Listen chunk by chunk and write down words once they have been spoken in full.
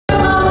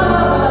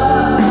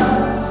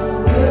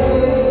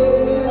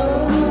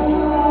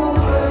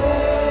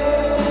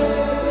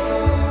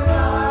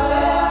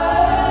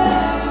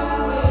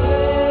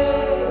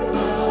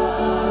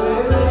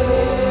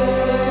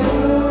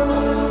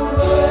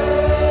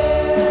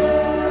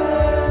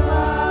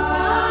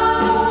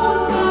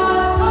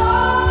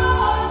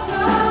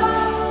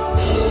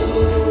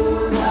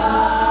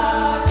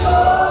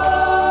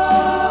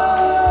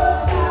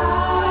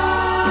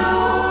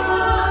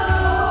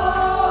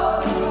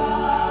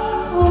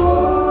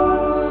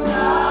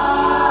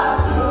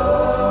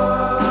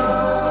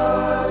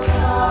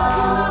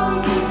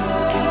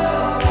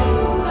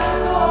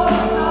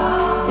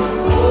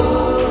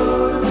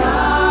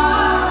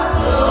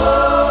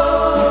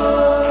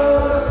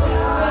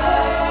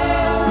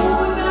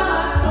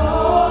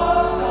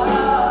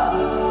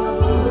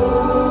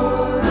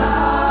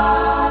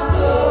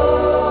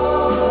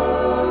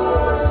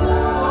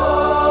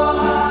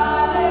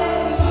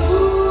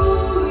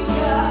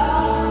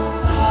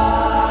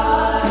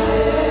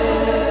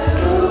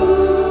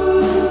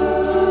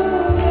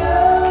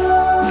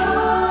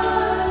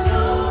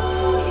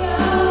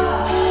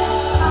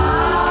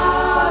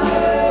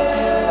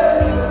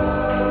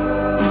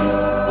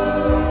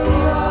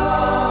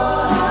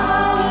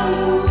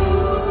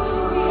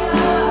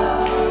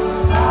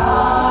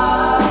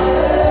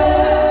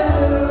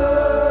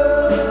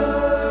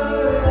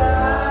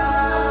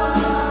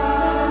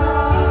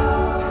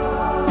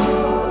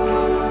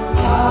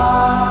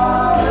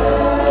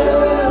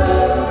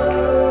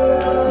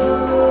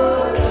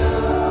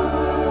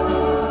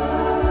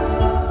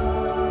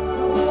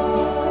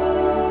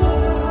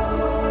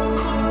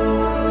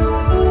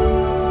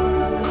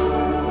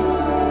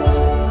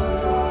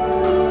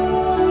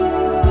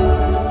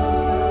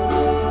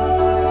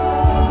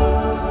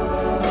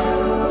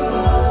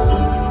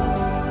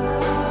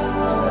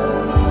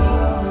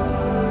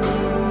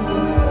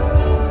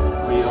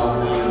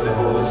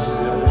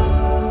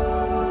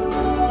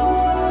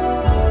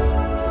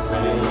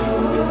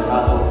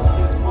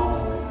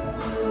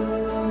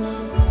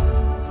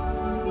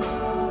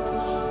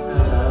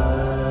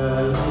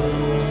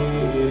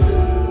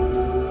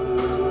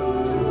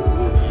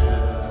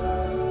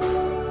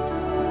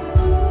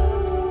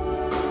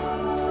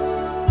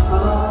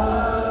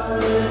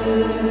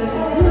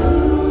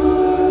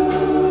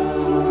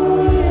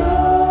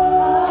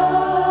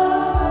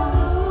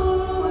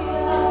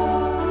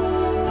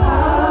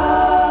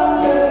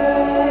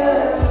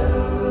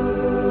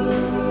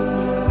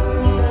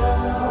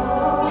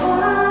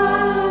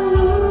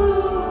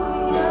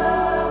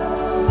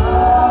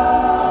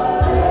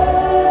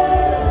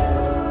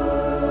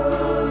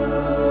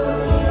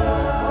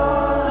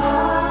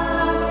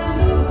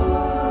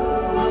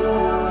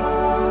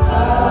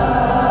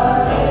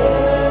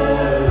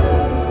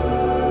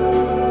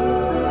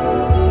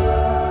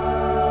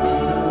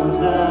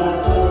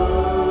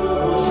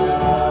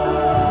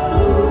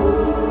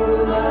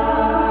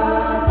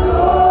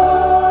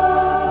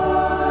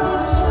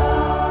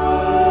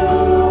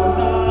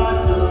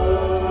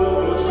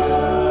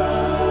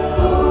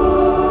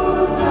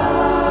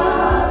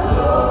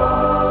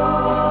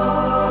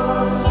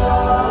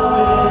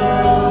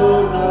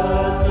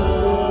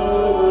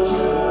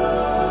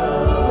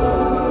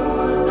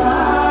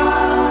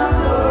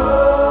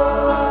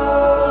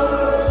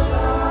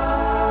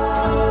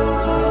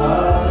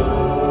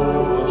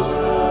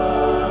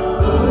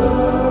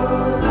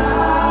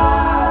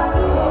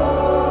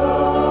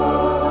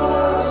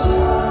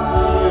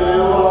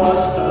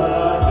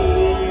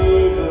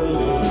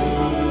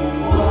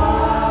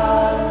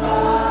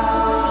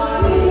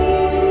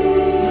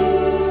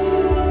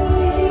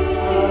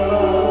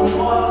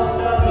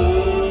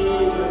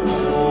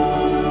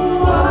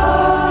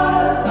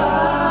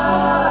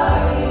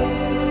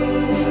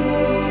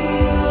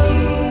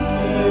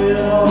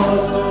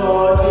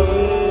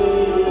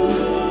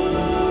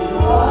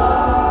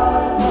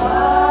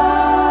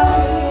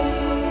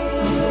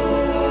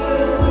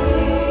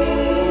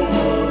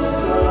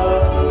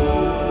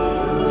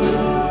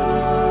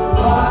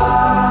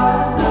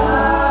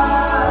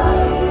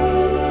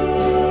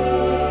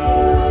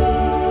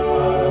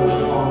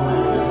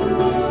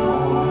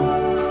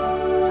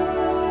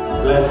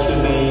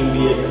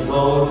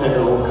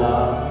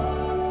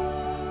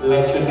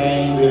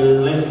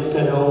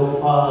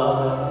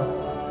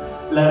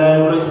Let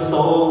every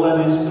soul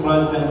that is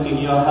present in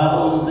your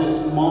house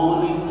this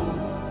morning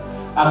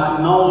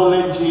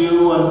acknowledge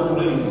you and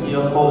praise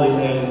your holy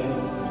name.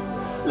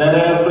 Let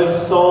every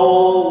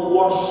soul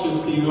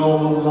worship you, O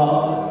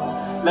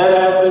Lord. Let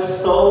every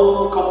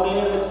soul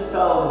commit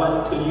itself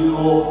unto you,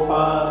 O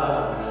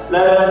Father.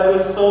 Let every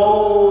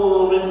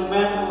soul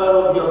remember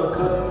of your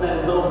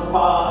goodness, O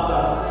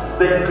Father.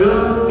 The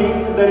good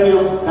things that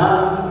you've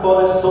done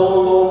for the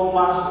soul, O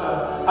Master.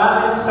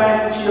 Having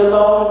sent you,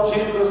 Lord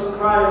Jesus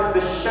Christ,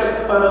 the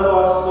shepherd of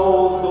our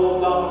souls, O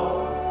Lord.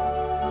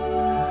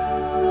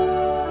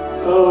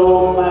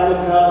 Oh my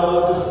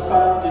God, to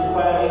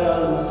sanctify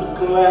us, to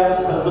cleanse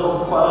us,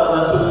 oh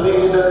Father, to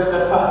lead us in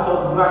the path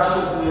of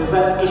righteousness,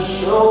 and to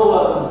show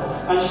us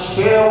and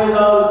share with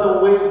us the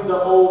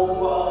wisdom, oh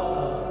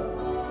Father.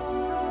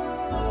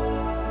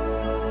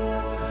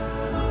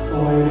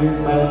 For it is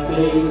by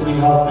faith we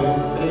have been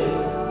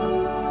saved,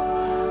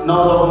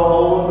 not of our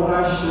own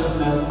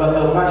righteousness, but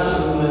the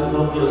righteousness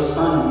of your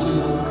Son,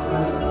 Jesus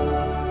Christ.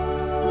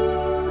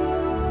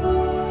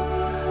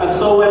 And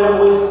so when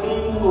we sing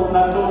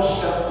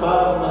Natosha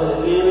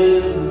Baba, it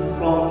is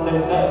from the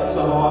depths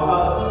of our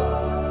hearts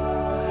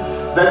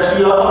that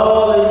you are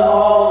all in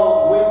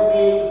all. We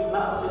need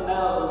nothing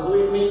else. We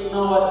need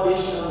no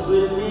additions.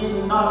 We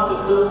need not to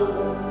do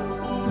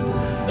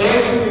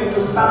anything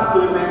to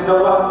supplement the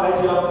work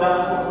that you have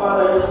done. For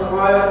Father, you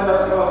cry on the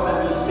cross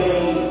and you say,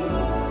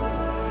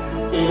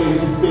 it is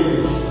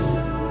finished.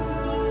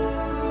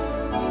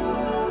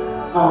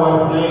 I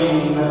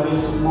pray that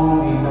this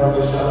morning that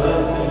we shall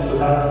enter into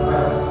that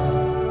rest,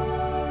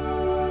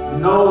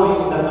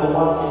 knowing that the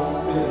work is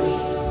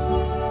finished,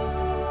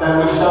 that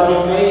we shall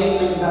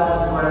remain in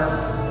that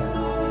rest,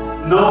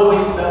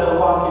 knowing that the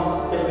work is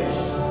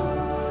finished,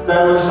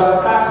 that we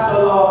shall cast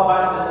all our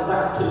burdens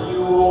unto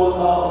you, O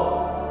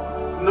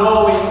Lord,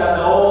 knowing that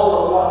all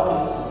the work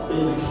is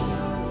finished,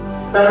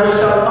 that we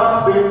shall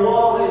not be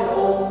worried,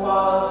 O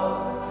Father,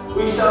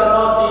 we shall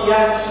not be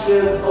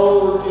anxious,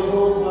 O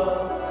Jehovah,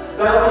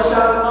 that we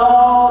shall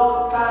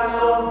not carry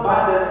on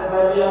burdens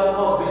that we have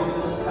no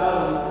business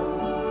carrying,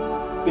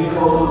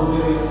 because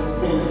it is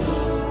finished.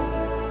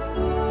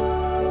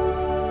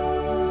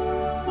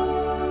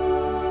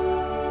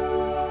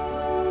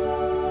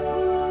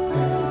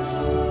 Thank you,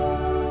 Jesus.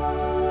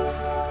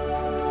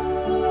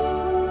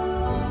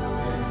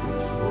 Thank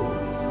you,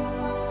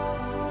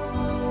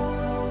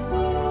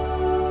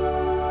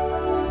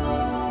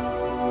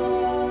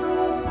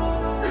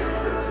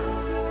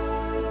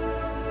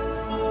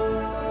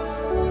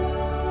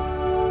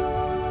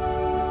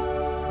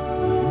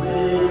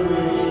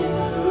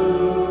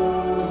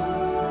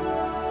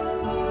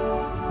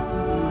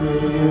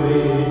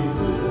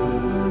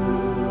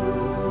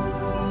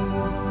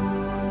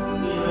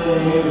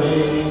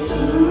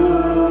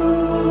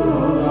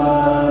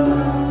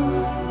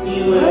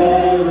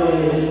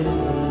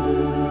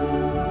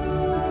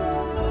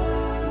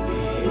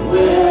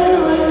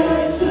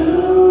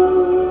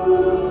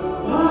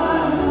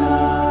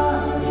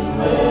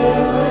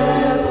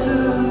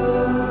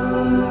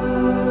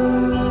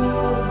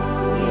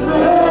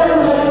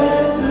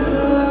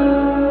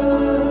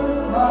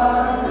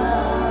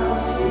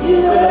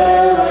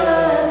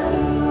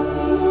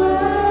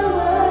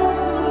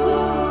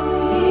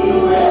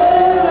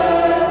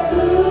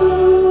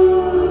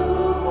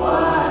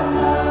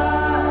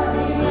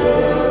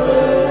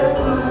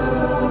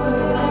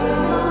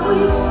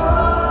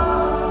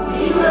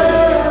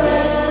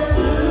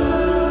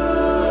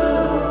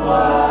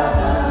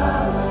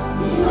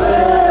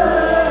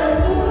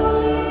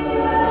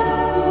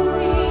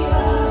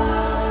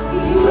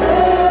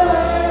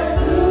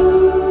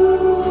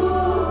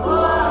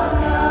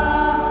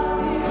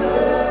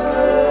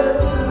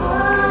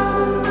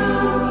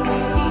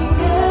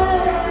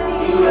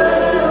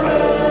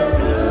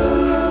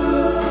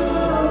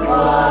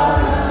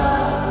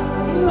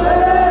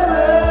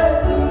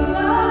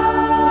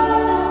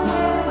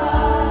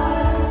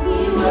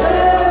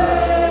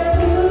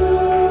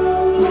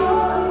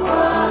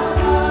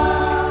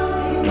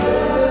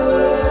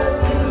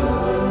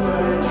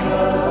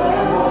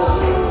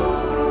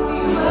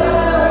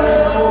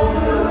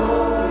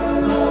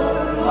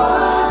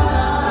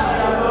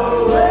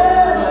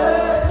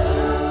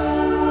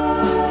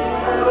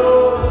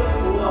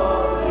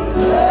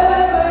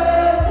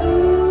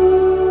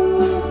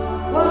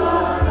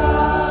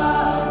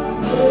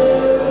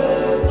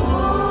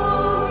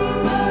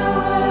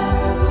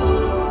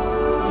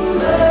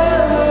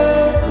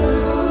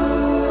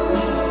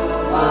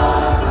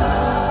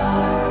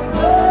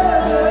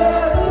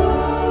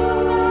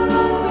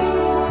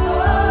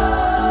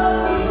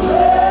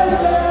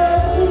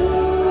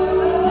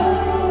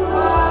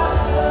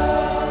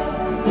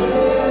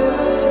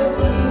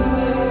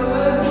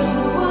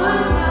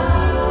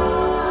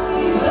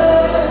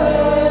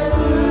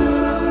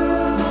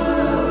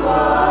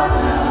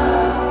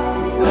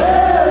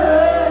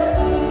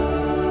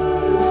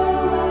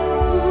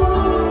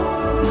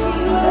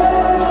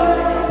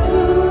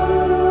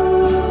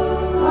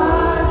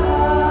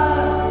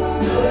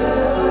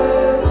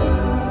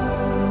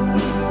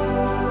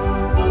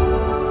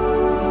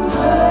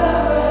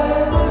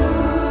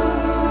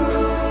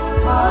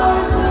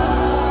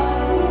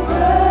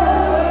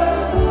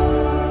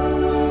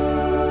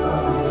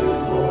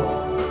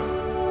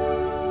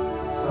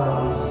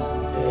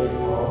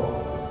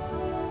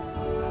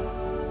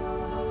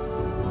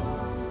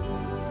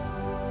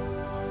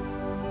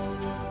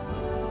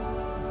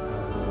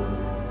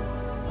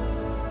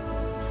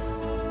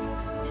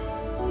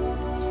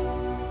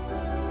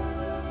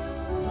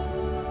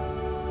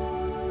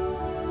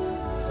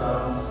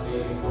 Psalms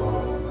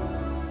 84.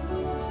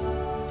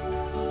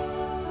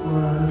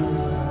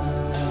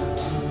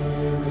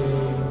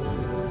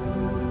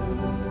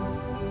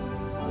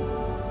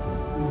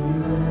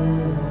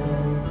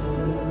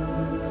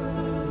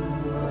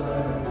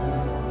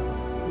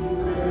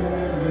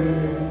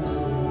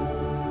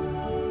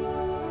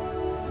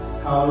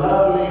 How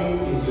lovely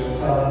is your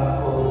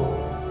tabernacle,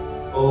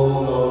 O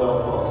Lord of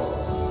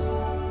hosts.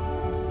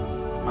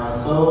 My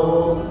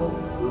soul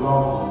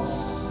longs,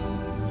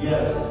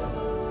 yes,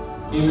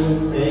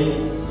 even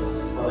faints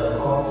for the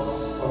courts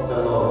of the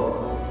Lord.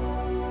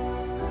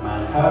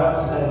 My heart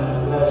and my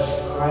flesh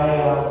cry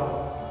out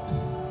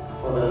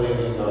for the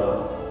living God.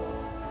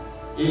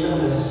 Even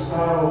the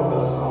sparrow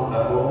has found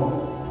a home,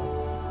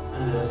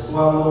 and the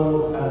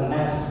swallow a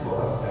nest for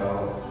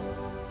herself,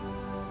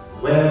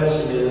 where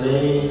she may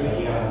lay her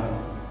young.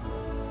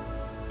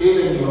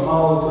 Even your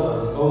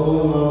altars, O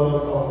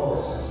Lord of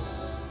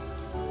hosts,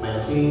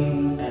 my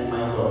King and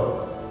my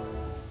God.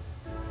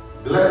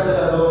 Blessed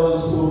are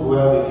those who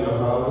dwell in your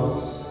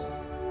house.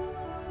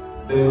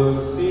 They will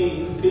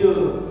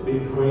still be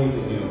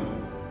praising you.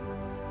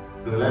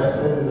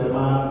 Blessed is the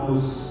man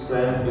whose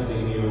strength is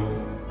in you,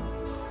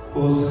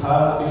 whose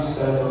heart is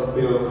set on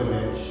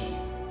pilgrimage.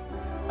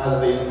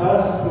 As they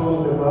pass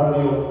through the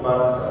valley of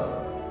Baca,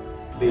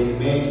 they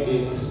make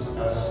it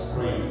a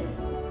spring.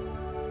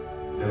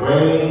 The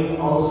rain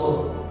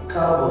also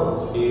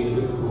covers it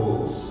with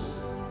pools.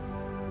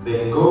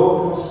 They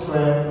go from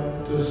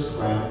strength to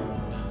strength.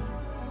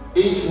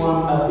 Each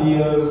one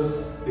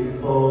appears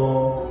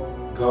before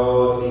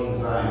God in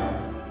Zion.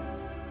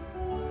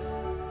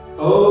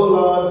 O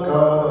Lord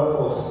God of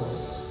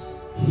hosts,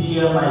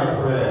 hear my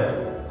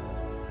prayer.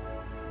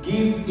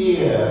 Give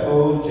ear,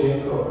 O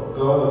Jacob,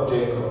 God of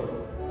Jacob.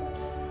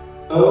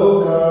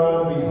 O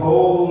God,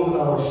 behold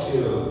our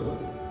shield,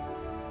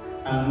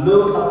 and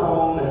look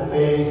upon the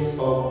face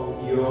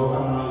of your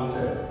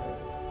anointed.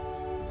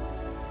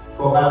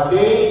 For a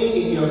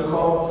day in your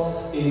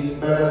courts is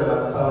better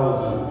than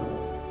 1,000.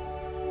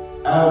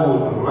 I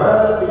would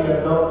rather be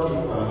a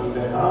doorkeeper in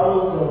the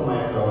house of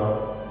my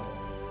God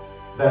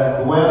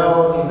than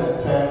dwell in the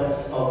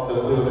tents of the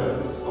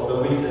wilderness of the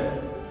wicked.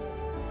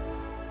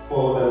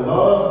 For the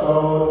Lord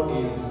God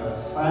is a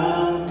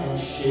sun and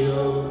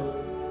shield.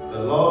 The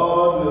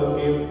Lord will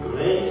give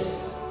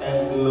grace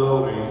and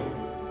glory.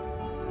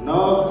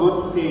 No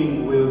good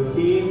thing will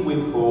he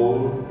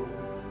withhold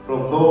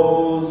from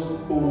those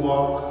who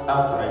walk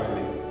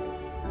uprightly.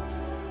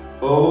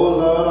 O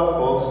Lord of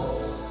hosts,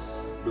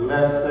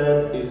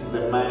 blessed is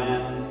the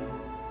man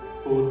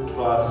who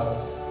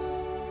trusts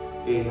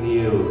in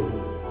you.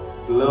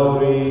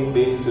 Glory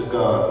be to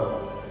God.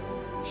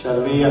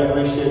 Shall we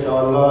appreciate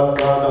our Lord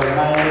God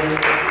Almighty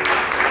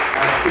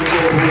as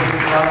people whose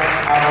trust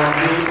are on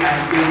Him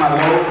and Him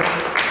alone?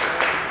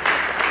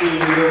 He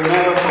will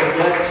never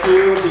forget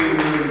you. He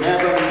will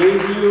never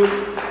leave you.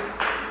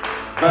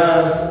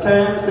 Verse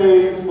 10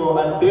 says, for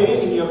a day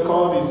in your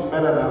court is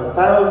better than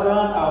 1,000.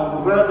 I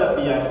would rather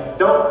be a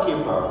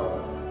doorkeeper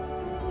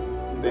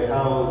in the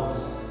house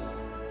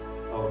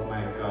of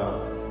my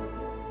God.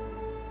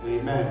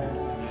 Amen.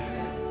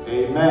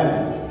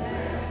 Amen.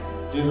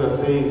 Jesus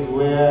says,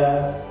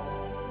 where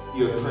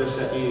your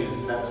treasure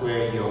is, that's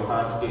where your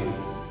heart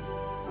is.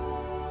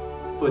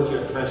 Put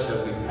your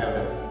treasures in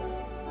heaven.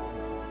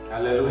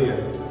 Hallelujah.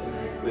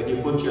 When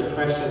you put your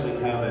treasures in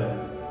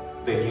heaven,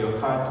 then your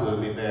heart will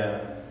be there.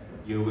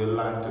 You will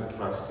learn to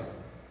trust Him.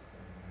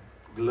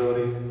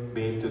 Glory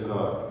be to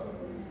God.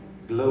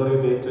 Glory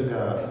be to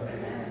God.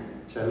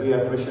 Shall we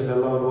appreciate the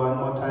Lord one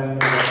more time?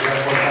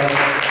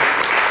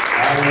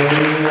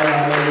 Hallelujah,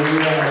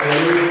 hallelujah,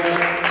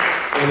 hallelujah.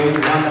 It is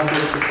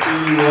wonderful to see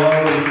you all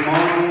this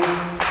morning.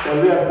 Shall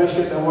we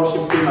appreciate the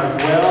worship team as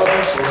well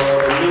for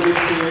the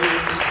ministry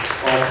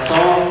of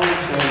songs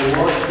and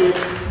worship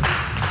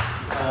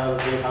as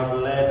they have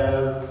led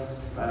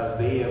us, as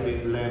they have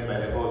been led by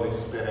the Holy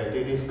Spirit.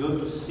 It is good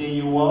to see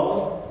you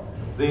all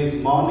this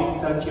morning.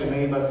 Touch your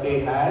neighbor,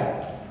 say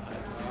hi.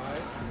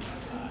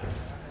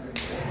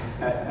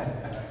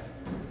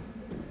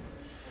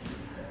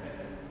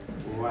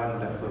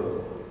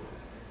 Wonderful.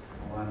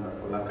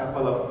 Wonderful. A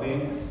couple of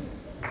things.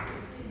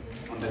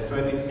 On the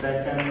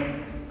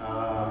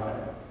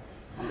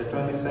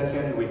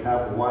 22nd, we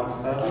have one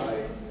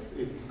service.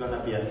 It's going to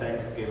be a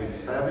Thanksgiving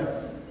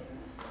service.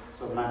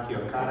 So mark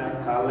your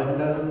current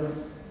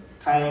calendars.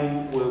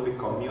 Time will be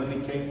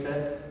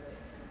communicated.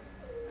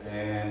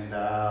 And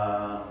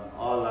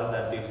all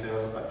other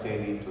details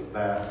pertaining to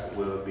that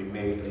will be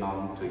made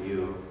known to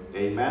you.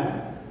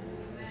 Amen.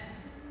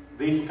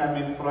 This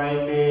coming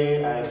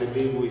Friday, I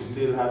believe we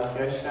still have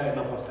Kesha. I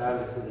know Pastor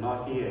Alice is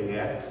not here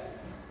yet,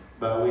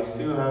 but we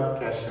still have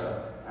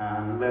Kesha.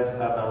 Unless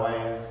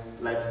otherwise,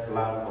 let's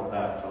plan for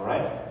that, all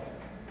right?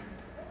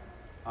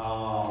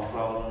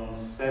 From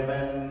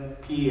 7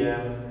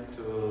 p.m.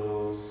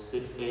 to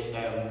 6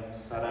 a.m.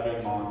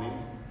 Saturday morning.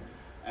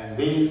 And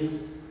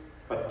this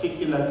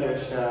particular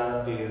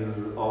Kesha is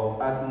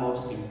of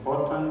utmost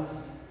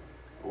importance.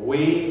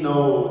 We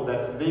know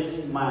that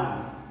this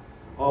month,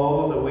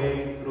 all the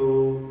way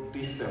through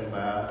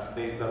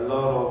there's a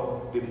lot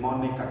of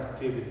demonic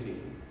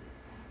activity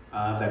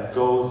that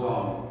goes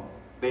on.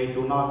 They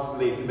do not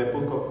sleep. In the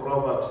book of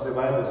Proverbs, the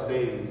Bible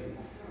says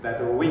that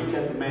the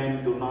wicked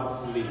men do not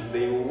sleep.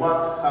 They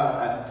work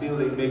hard until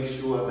they make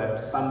sure that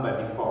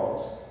somebody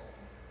falls.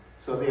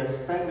 So they are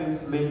spending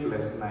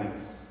sleepless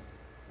nights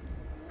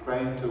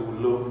trying to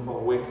look for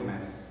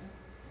weakness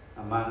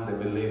among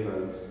the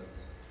believers.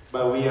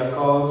 But we are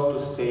called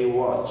to stay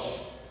watch.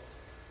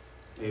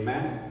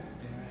 Amen? Amen.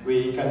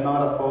 We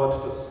cannot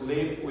afford to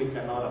sleep. We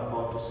cannot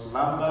afford to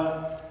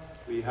slumber.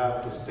 We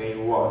have to stay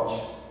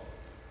watch.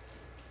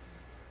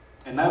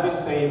 And having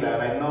said that,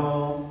 I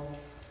know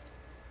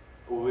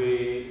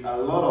a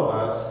lot of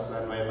us,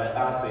 and by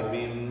us I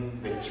mean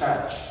the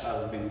church,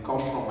 has been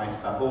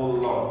compromised a whole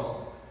lot,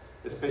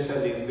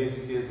 especially in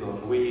this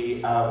season.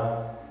 We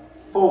are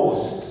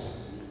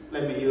forced,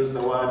 let me use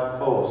the word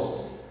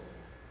forced,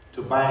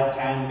 to buy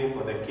candy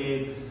for the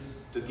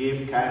kids, to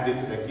give candy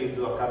to the kids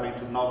who are coming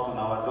to knock on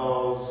our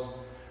doors,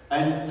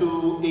 and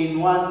to, in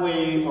one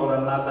way or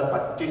another,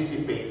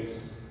 participate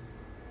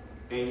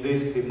in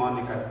these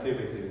demonic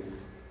activities.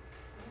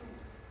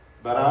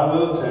 But I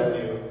will tell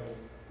you,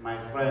 my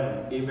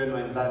friend, even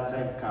when that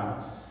time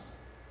comes,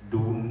 do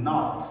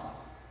not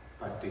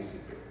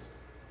participate.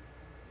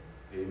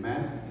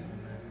 Amen?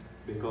 Amen.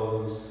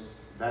 Because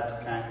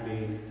that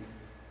candy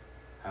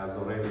has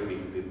already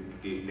been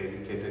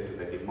dedicated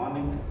to the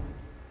demonic.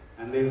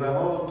 And there's a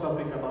whole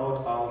topic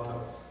about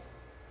altars,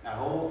 a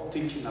whole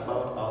teaching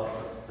about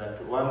altars,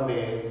 that one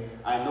day,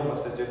 I know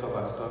Pastor Jacob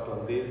has taught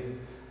on this.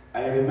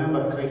 I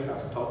remember Chris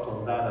has taught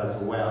on that as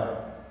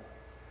well.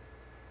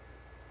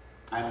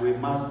 And we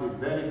must be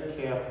very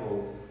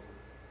careful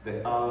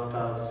the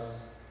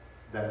altars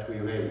that we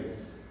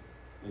raise.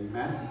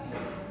 Amen?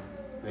 Yes.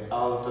 The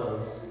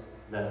altars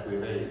that we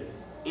raise.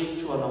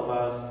 Each one of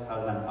us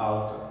has an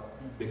altar,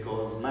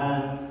 because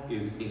man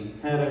is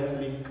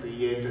inherently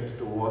created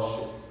to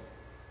worship.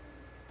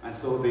 And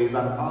so there's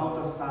an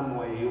altar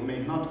somewhere. You may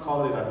not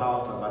call it an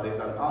altar, but there's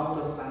an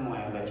altar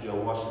somewhere that you're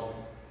worshiping.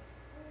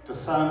 To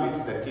some,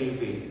 it's the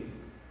TV.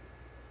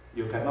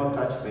 You cannot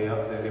touch the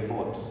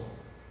remote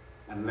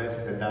unless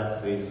the dad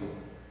says so.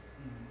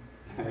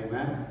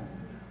 Amen?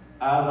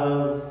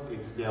 Others,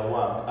 it's their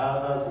work.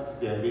 Others, it's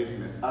their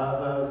business.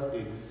 Others,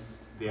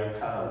 it's their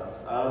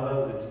cars.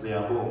 Others, it's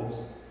their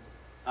homes.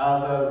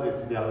 Others,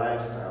 it's their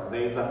lifestyle.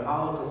 There is an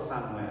altar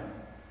somewhere,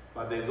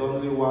 but there's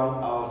only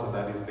one altar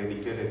that is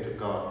dedicated to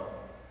God.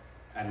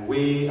 And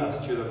we, as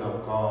children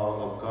of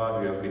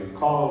God, we have been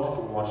called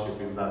to worship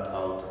in that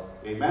altar.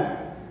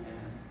 Amen?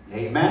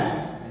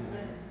 Amen?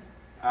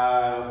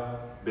 Amen.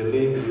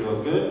 Believe you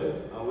are good.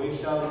 We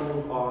shall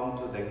move on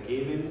to the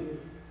giving.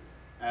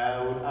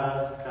 I would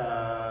ask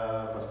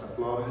Pastor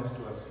Florence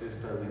to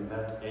assist us in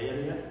that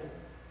area.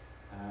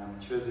 I'm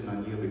choosing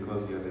on you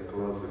because you're the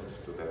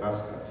closest to the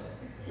baskets.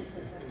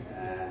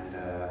 And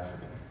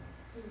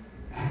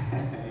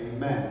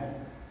amen.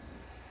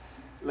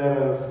 Let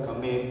us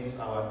commit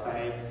our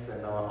tithes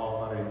and our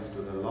offerings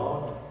to the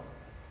Lord.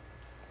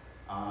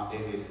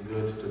 It is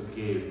good to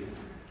give,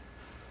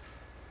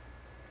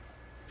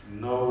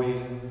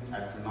 knowing,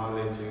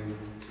 acknowledging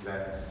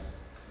that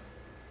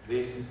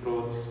these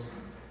fruits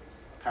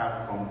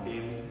come from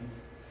Him.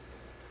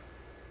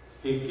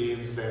 He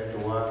gives them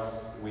to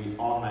us. We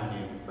honor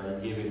Him by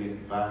giving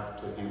it back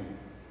to Him.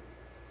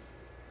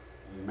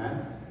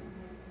 Amen?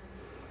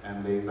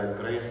 And there is a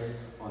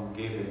grace on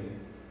giving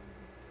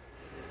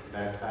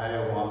that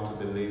I want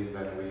to believe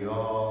that we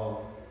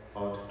all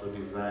ought to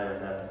desire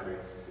that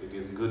grace. It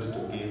is good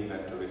to give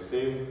than to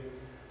receive.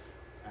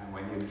 And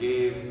when you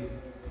give,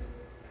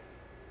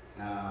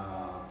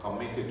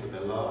 committed to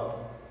the Lord,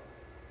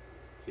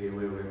 He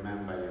will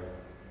remember you.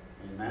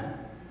 Amen?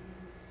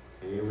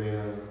 He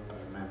will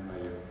remember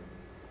you.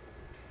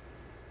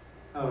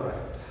 All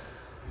right.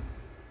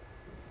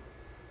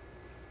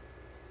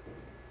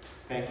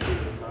 Thank you,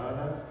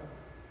 Father,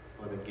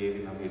 for the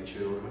giving of your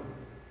children.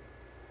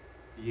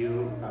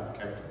 You have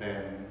kept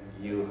them.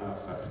 You have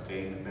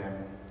sustained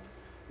them.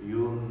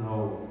 You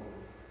know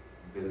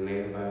the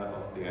labor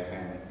of their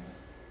hands.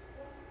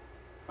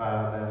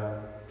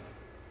 Father,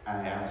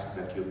 I ask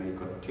that you may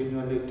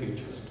continually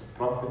teach us to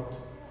profit.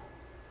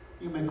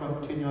 You may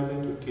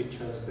continually to teach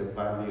us the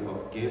value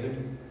of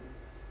giving,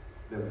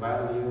 the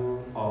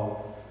value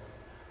of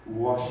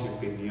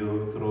worshiping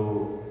you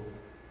through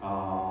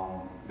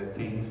the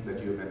things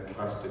that you've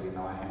entrusted in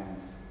our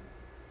hands,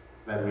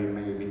 that we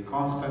may be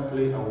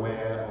constantly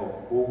aware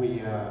of who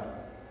we are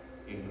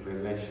in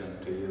relation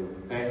to you.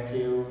 Thank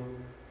you.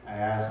 I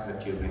ask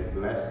that you may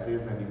bless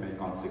this and you may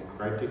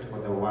consecrate it for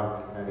the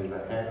work that is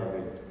ahead of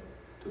it.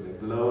 To the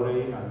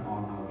glory and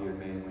honor of your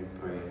name we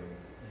pray.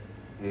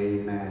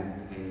 Amen.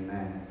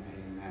 Amen.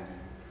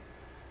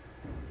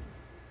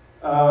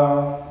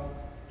 Amen.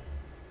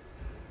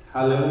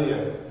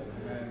 Hallelujah.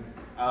 Amen.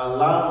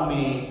 Allow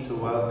me to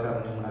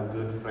welcome a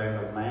good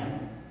friend of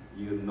mine.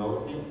 You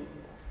know him.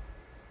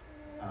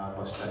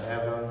 Pastor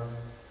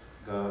Evans.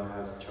 God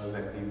has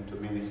chosen him to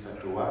minister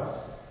to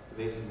us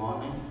this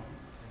morning.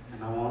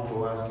 And I want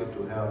to ask you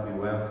to help me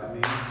welcome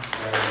him.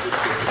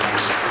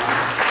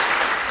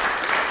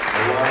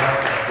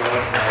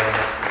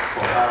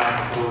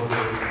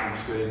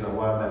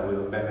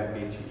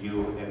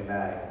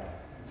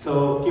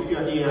 So keep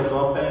your ears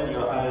open,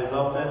 your eyes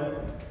open.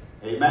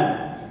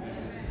 Amen?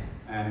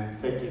 And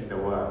taking the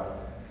word.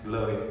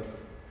 Glory.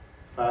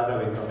 Father,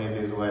 we commit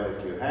this word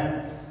at your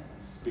hands.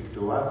 Speak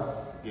to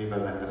us. Give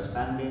us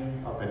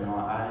understanding. Open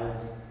our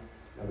eyes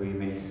that we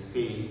may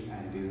see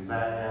and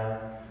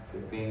desire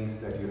the things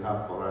that you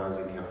have for us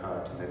in your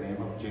heart. In the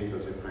name of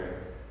Jesus we pray.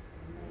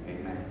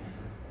 Amen.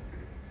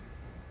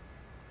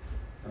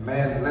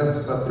 Amen.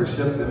 Let's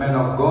appreciate the man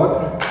of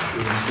God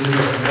in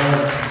Jesus'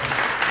 name.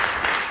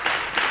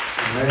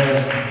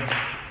 Amen.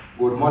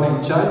 Good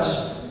morning, church.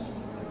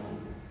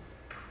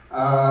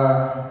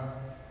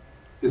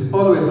 It's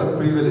always a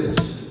privilege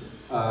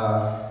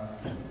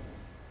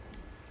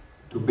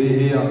to be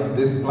here on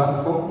this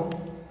platform.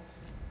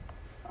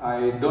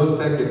 I don't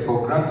take it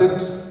for granted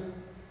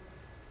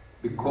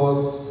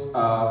because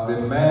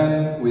the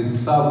man we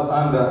serve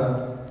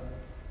under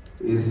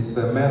is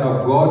a man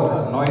of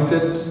God,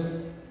 anointed,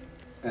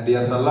 and he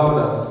has allowed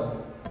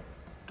us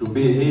to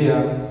be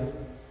here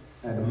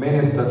and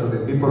minister to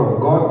the people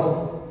of God.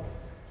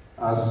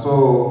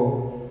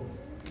 So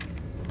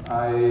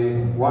I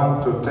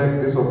want to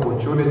take this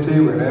opportunity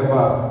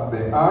wherever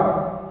they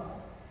are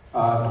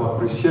to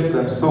appreciate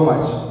them so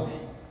much,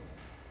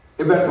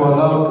 even to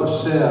allow to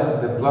share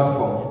the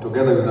platform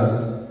together with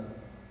us,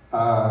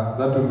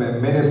 that we may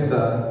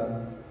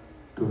minister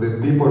to the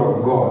people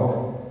of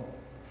God.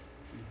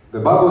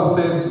 The Bible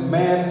says,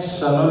 man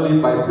shall not live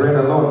by bread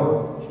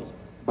alone,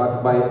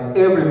 but by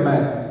every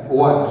man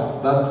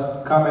word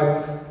that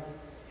cometh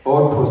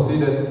or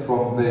proceedeth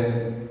from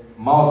the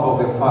mouth of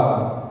the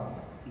Father.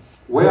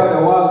 Where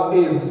the world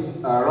is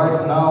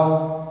right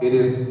now, it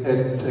is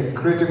at a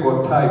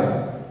critical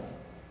time.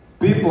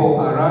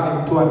 People are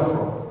running to and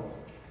fro.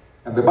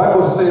 And the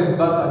Bible says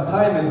that a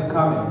time is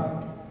coming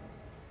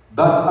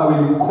that I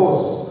will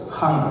cause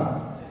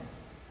hunger,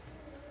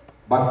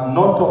 but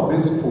not of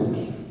this food,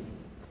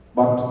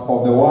 but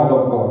of the word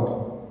of God.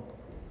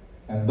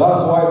 And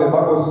that's why the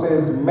Bible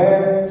says,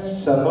 man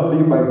shall not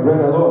live by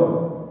bread alone,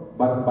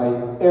 but by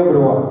every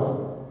word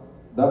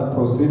that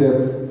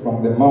proceedeth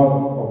from the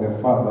mouth of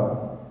the Father.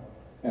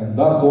 And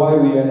that's why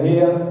we are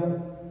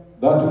here,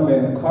 that we may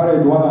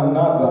encourage one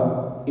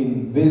another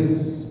in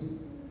this,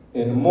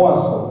 and more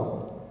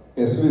so,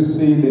 as we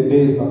see the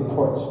days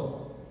approach.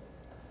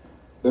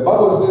 The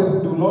Bible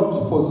says, do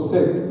not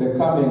forsake the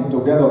coming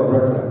together of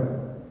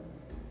brethren.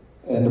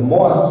 And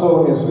more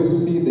so as we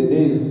see the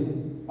days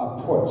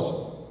approach.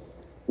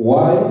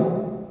 Why?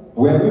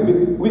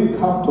 When we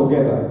come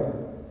together,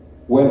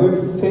 when we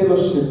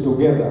fellowship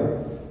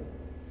together,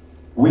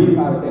 we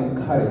are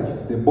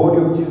encouraged. The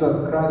body of Jesus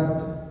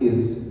Christ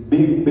is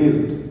being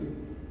built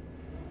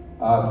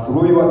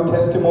through your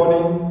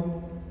testimony,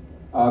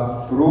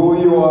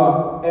 through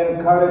your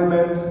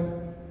encouragement,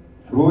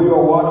 through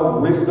your word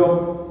of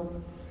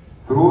wisdom,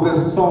 through the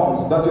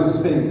songs that you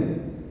sing.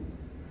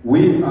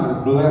 We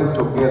are blessed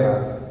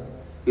together.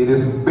 It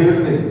is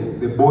building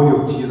the body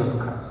of Jesus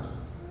Christ.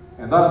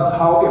 And that's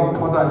how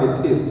important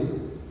it is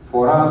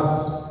for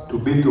us to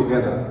be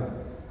together.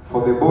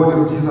 For the body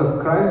of Jesus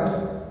Christ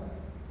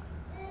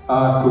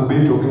to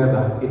be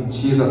together in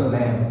Jesus'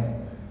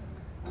 name.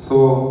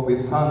 So we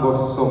thank God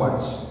so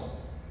much.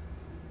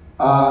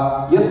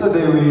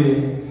 Yesterday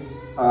we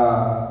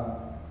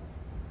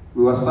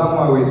were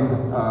somewhere with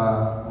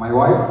my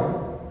wife.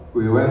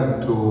 We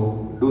went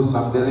to do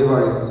some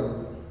deliveries,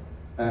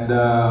 and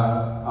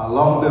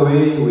along the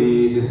way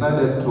we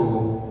decided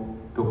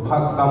to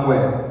park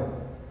somewhere.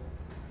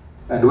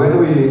 And when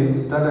we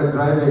started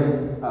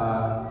driving,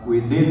 we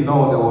didn't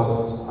know there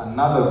was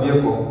another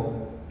vehicle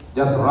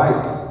just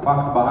right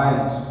parked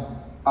behind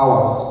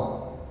ours,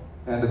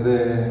 and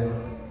the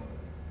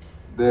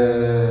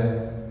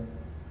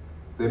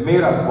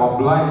mirrors were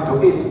blind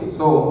to it.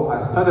 So I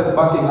started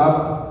backing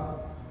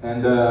up,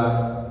 and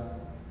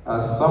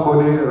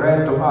somebody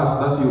ran to us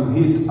that you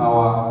hit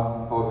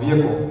our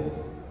vehicle.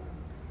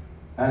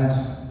 And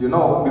you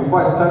know,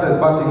 before I started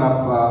backing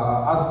up,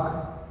 I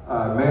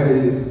asked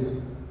Mary,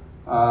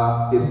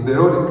 is the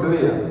road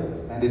clear?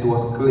 And it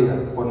was clear.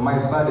 On my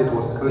side it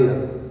was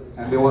clear.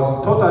 And there was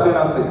totally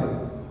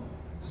nothing.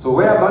 So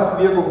where that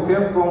vehicle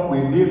came from, we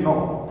didn't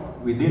know.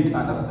 We didn't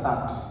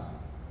understand.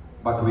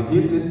 But we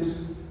hit it,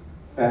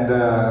 and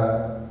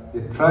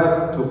it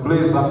tried to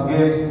play some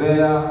games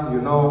there, you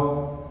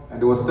know,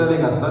 and it was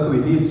telling us that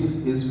we hit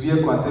his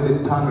vehicle until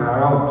it turned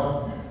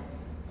around.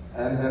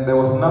 And there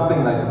was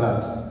nothing like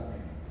that.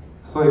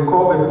 So he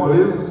called the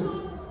police.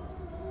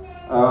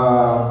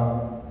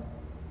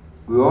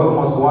 We were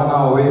almost 1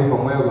 hour away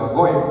from where we were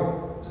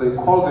going. So he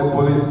called the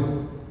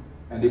police,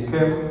 and he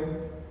came,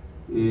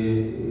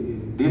 he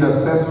did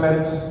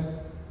assessment,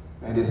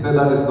 and he said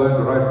that he's going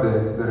to write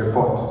the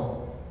report.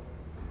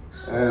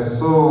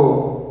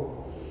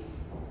 So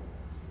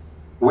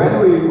when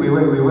we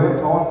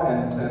went on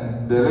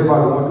and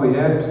delivered what we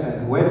had,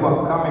 and when we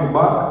were coming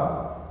back,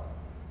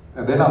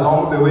 and then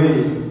along the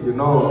way, you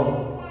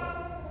know,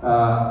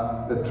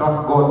 the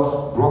truck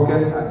got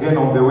broken again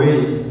on the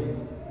way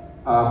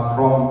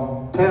from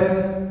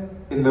 10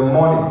 in the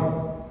morning.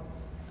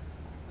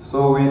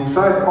 So we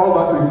tried all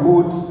that we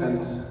could,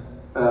 and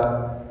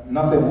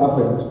nothing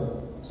happened.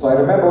 So I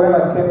remember when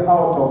I came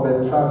out of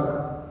the truck,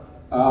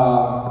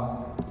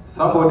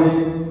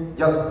 somebody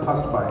just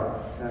passed by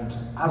and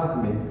asked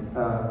me,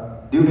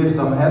 do you need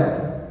some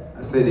help?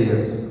 I said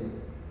yes.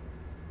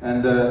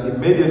 And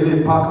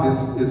immediately parked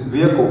his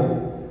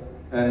vehicle,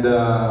 and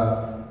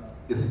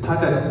he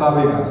started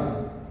serving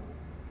us.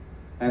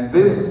 And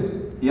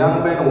this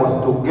young man was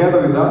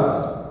together with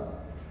us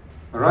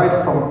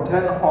right from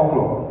 10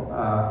 o'clock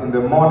in the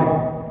morning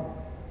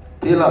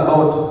till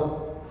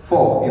about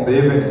 4 in the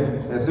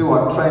evening, as we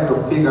were trying to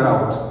figure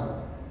out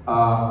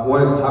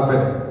what is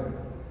happening.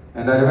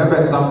 And I remember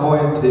at some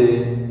point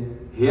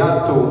he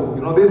had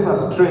to, this is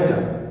a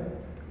stranger.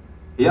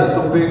 He had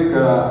to pick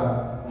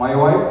my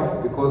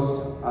wife,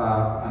 because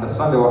I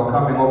understand they were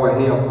coming over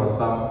here for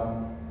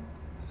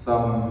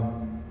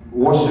some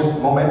worship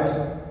moment,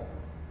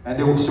 and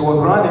she was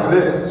running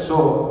late,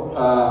 so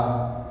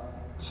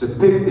he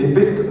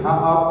picked her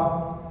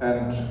up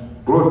and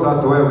brought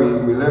her to where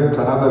we left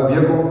another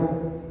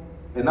vehicle,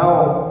 and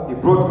now he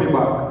brought me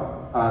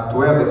back to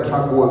where the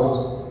truck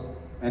was,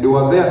 and we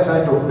were there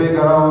trying to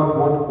figure out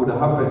what could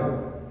happen.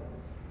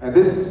 And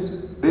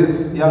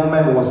this young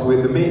man was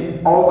with me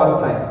all that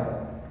time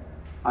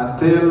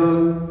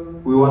until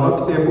we were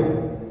not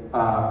able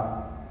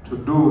to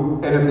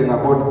do anything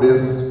about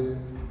this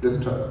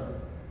truck.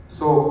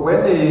 So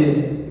when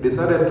he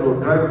decided to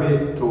drive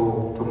me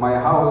to my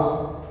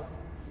house,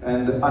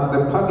 and at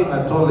the parking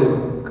I told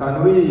him,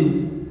 can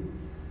we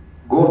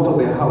go to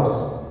the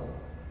house?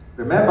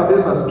 Remember,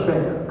 this is a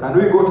stranger. Can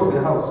we go to the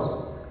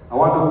house? I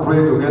want to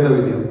pray together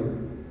with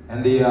you.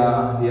 And he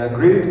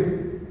agreed.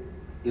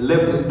 He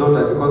left his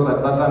daughter, because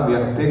at that time we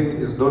had picked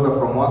his daughter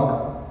from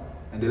work,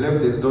 and he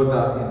left his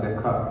daughter in the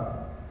car.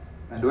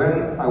 And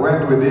when I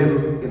went with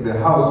him in the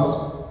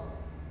house,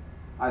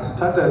 I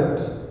started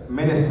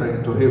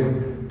ministering to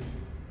him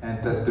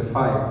and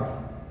testifying.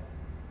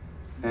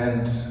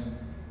 And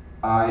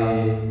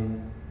I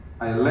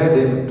led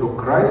him to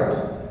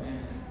Christ.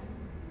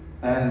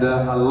 And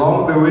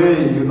along the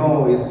way, he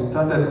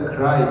started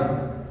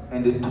crying,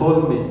 and he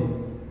told me,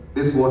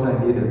 this is what I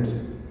needed,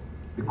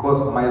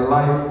 because my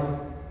life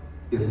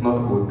is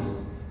not good.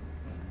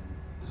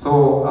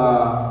 So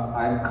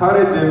I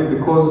encouraged him,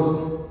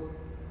 because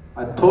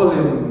I told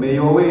him, may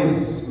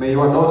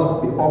your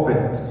doors be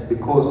opened,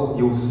 because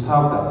you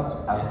served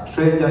us. As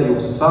stranger, you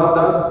served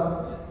us,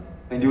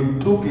 and you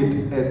took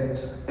it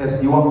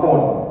as your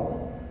own.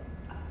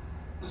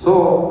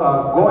 So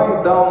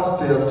going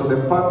downstairs to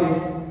the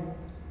parking,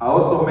 I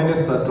also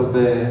ministered to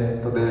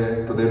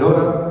the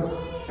daughter,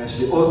 and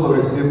she also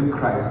received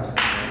Christ.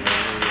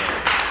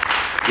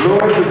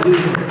 Glory to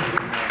Jesus.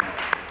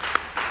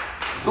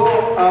 So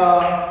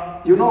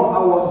I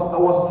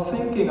was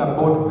thinking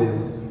about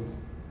this.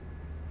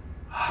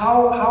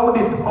 How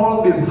did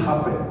all this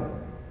happen?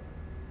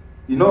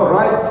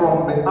 Right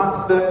from the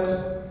accident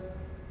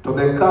to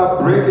the car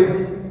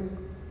breaking,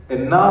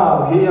 and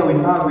now here we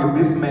are with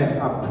this man,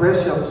 a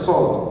precious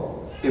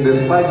soul in the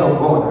sight of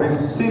God,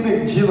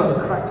 receiving Jesus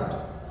Christ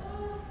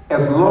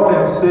as Lord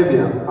and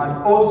Savior,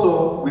 and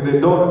also with the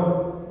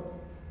daughter.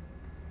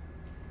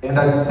 And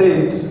I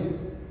said,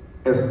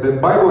 as the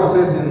Bible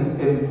says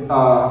in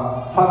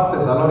 1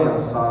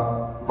 Thessalonians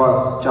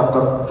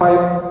chapter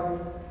 5,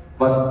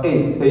 verse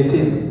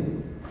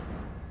 18,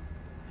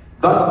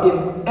 that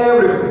in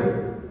everything,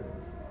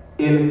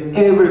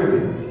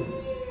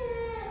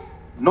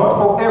 not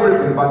for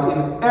everything, but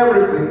in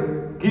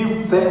everything,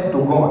 give thanks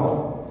to God,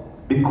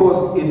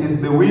 because it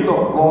is the will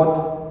of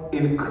God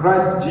in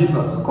Christ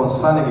Jesus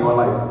concerning your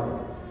life.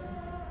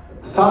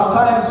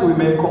 Sometimes we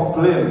may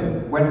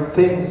complain when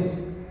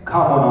things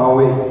come on our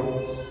way,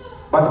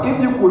 but if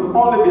you could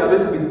only be a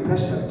little bit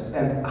patient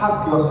and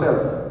ask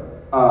yourself,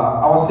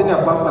 our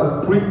senior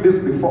pastors preached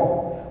this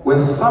before, when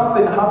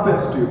something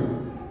happens to you,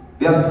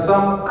 there are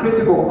some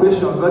critical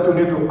questions that you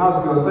need to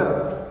ask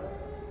yourself.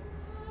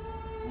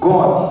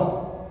 God,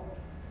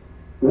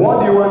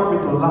 what do you want me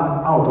to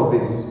learn out of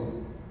this?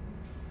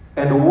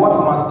 And what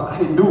must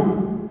I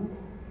do?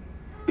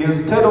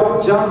 Instead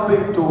of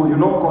jumping to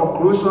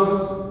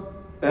conclusions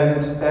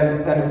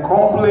and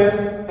complain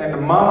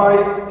and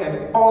murmuring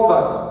and all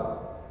that.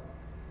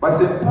 But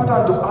it's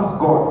important to ask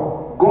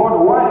God,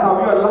 why have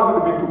you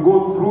allowed me to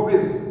go through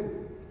this?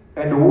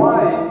 And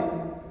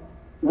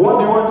what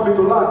do you want me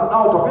to learn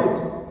out of it?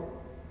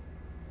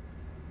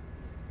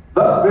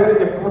 That's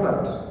very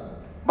important.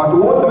 But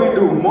what do we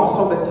do most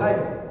of the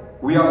time?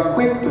 We are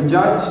quick to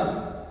judge.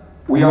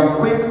 We are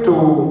quick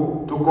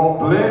to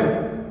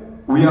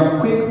complain. We are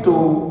quick to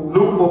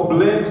look for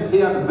blames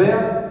here and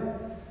there.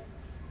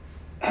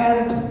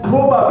 And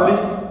probably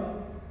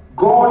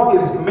God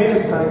is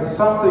ministering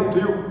something to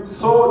you.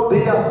 So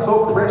they are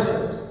so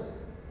precious.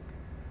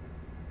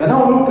 And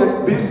now look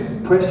at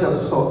these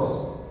precious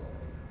souls.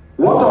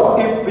 What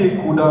if we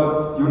could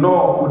have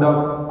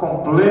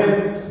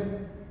complained,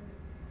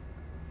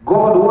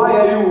 God, why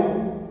are you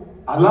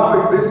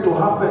allowing this to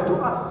happen to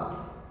us?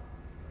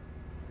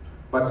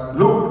 But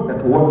look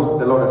at what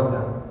the Lord has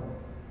done.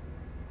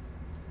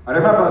 I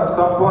remember at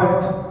some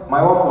point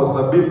my wife was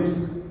a bit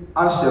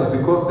anxious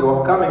because they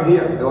were coming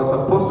here. They were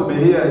supposed to be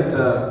here at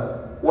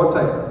what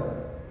time?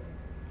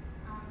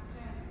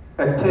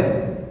 At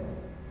 10.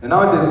 And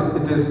now it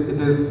is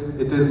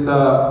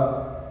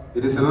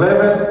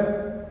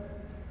 11.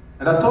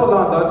 And I told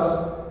her that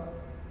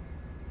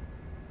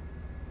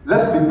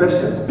let's be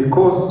patient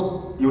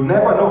because you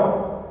never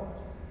know.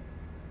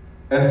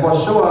 And for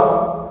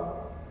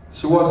sure,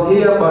 she was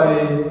here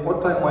by,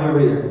 what time were you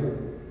here?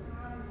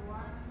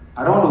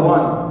 Around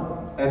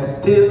 1. And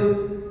still,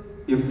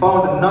 he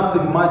found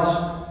nothing much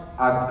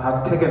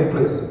had taken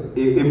place.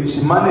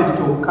 She managed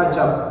to catch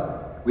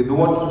up with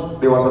what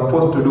they were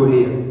supposed to do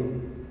here.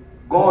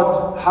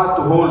 God had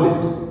to hold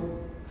it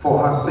for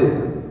her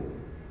sake,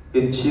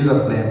 in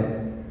Jesus'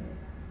 name.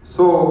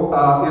 So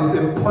it's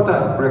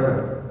important,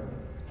 brethren,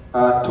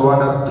 to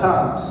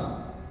understand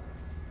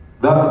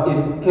that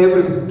in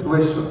every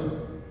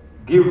situation,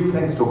 give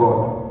thanks to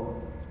God,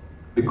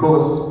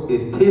 because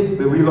it is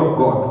the will of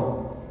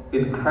God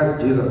in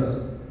Christ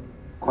Jesus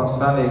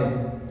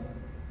concerning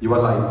your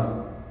life.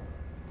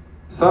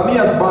 Some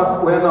years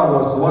back, when I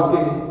was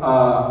working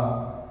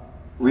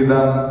with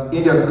an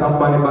Indian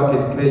company back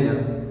in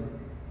Kenya,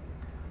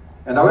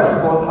 and I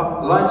went for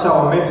lunch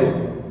hour meeting,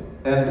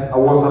 and I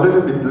was a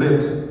little bit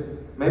late,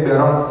 maybe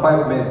around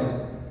 5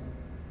 minutes,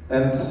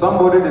 and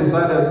somebody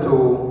decided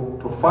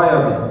to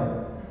fire me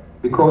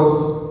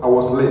because I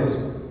was late.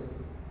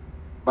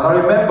 But I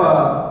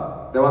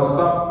remember there were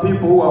some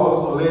people who were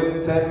also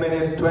late 10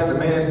 minutes, 20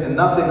 minutes, and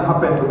nothing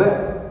happened to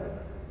them.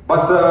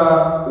 But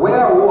where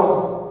I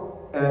was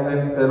in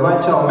a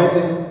lunch hour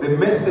meeting, the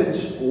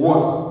message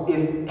was,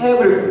 in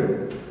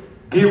everything,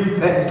 give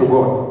thanks to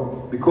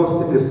God,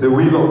 because it is the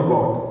will of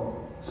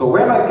God. So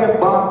when I came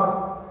back,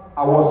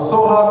 I was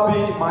so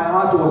happy, my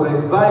heart was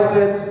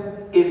excited.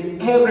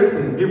 In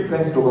everything, give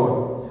thanks to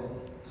God. Yes.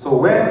 So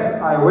when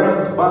I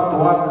went back to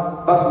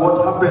work, that's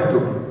what happened to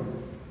me.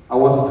 I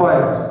was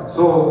fired.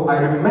 So I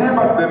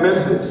remembered the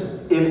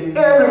message, in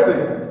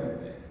everything,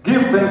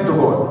 give thanks to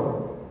God.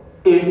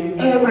 In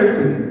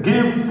everything,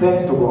 give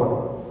thanks to God.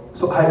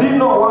 So I didn't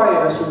know why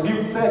I should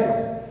give thanks,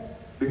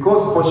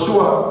 because for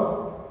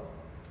sure,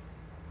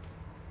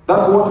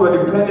 that's what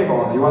we're depending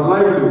on, your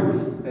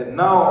livelihood. And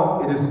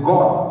now it is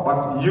gone,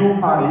 but you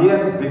are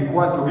yet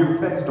required to give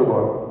thanks to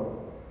God.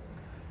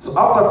 So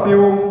after a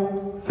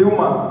few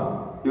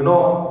months, you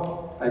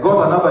know, I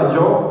got another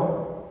job,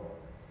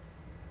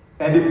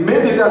 and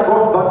immediately I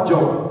got that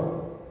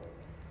job,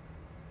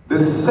 the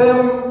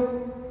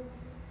same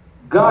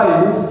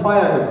guy who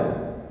fired me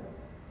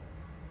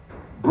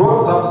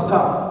brought some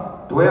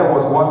stuff to where I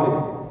was working,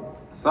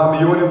 some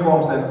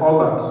uniforms and all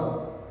that.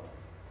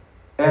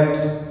 And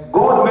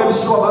God made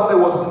sure that there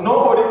was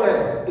nobody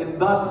else in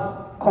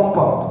that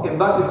compound, in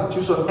that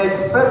institution,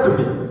 except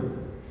me.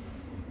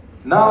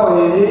 Now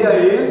here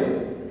he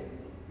is,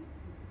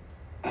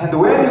 and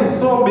when he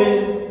saw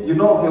me, you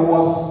know,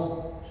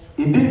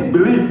 he didn't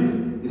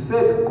believe. He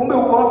said, "Kumbe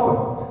uko hapa?"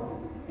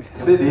 He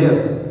said,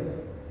 "Yes."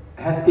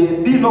 And he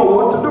didn't know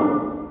what to do.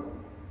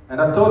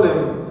 And I told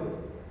him,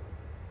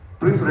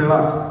 "Please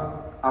relax.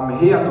 I'm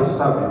here to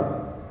serve you."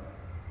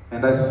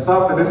 And I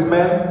served this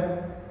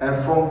man,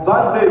 and from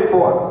that day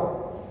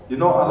forward, you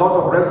know, a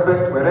lot of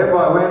respect. Wherever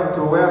I went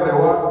to where they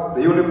were,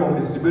 the uniform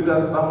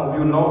distributors, some of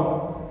you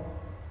know,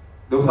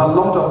 there was a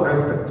lot of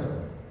respect.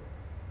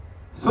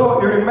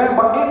 So you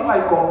remember, if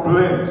I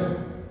complained,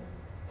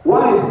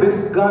 why is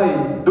this guy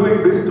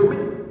doing this to me?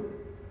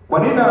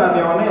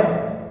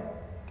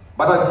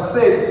 But I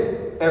said,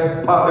 as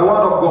per the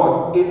word of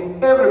God,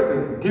 in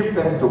everything, give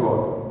thanks to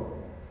God.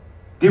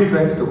 Give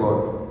thanks to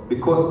God,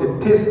 because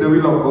it is the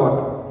will of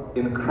God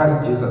in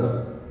Christ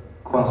Jesus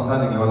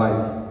concerning your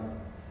life.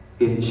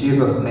 In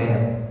Jesus'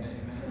 name.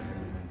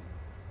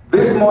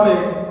 This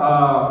morning,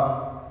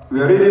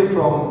 we are reading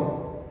from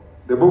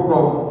the book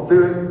of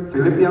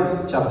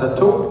Philippians chapter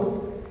 2.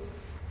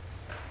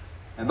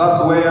 And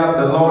that's where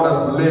the Lord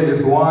has laid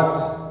his word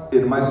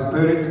in my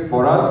spirit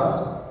for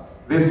us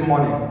this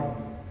morning.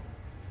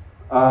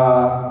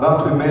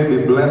 That we may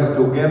be blessed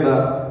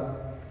together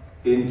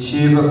in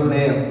Jesus'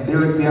 name.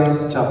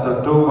 Philippians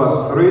chapter 2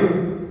 verse 3.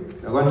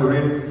 We're going to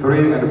read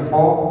 3 and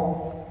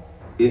 4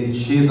 in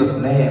Jesus'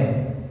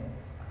 name.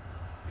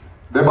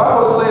 The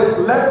Bible says,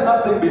 "Let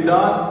nothing be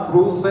done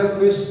through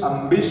selfish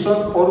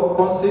ambition or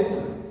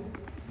conceit,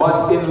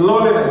 but in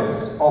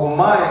lowliness of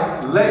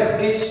mind,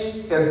 let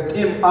each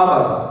esteem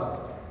others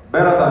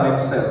better than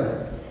himself.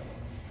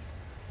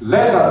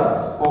 Let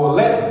us, or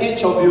let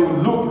each of you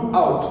look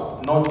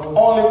out not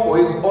only for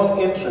his own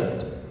interest,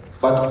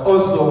 but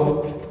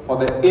also for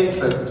the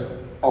interest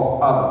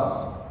of others."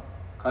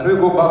 Can we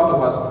go back to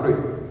verse 3?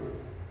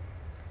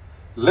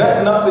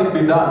 "Let nothing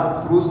be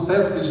done through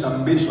selfish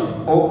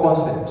ambition or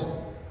conceit,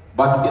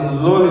 but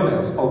in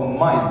lowliness of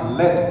mind,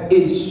 let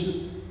each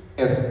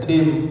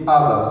esteem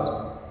others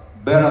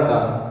better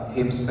than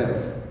himself."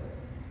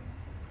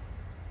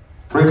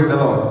 Praise the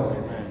Lord.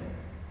 Amen.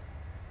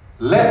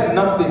 Let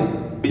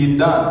nothing be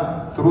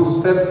done through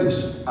selfish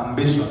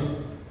ambition.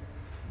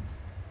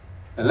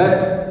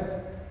 Let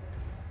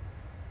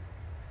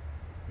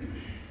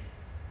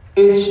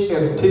each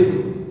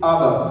esteem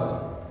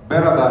others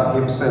better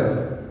than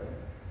himself.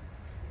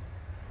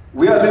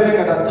 We are living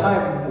at a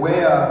time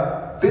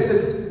where this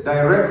is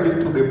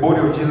directly to the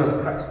body of Jesus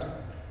Christ.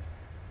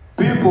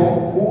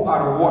 People who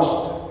are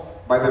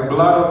washed by the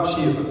blood of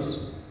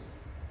Jesus.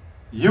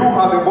 You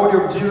are the body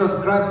of Jesus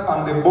Christ,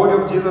 and the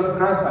body of Jesus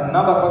Christ,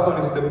 another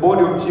person is the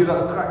body of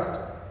Jesus Christ.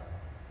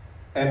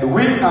 And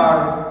we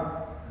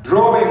are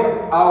drawing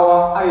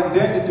our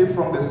identity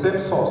from the same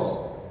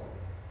source.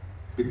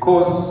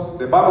 Because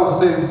the Bible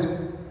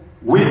says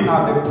we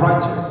are the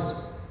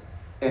branches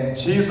and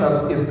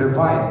Jesus is the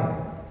vine.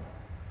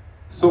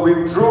 So we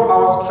draw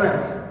our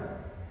strength.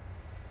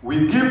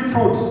 We give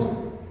fruits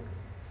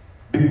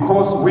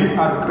because we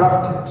are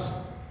grafted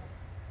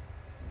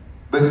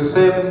the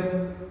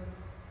same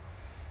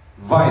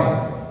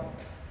vine.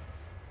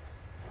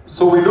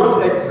 So we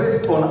don't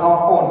exist on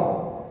our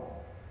own,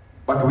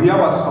 but we have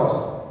a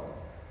source.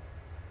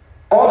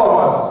 All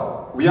of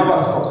us, we have a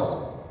source.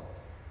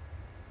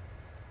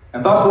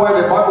 And that's why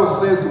the Bible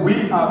says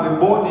we are the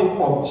body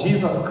of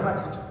Jesus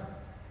Christ.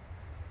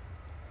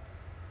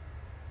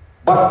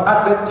 But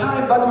at the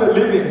time that we're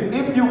living,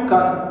 if you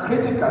can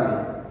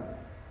critically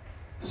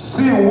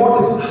see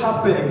what is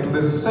happening to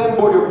the same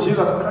body of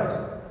Jesus Christ,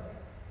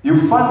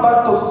 you find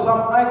that to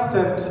some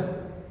extent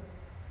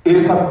it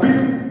is a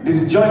bit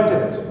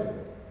disjointed.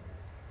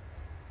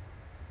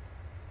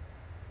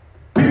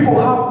 People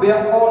have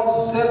their own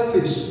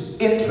selfish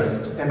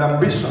interests and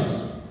ambitions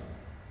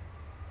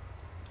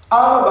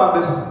other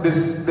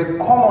than the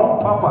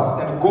common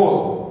purpose and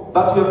goal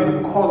that we have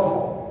been called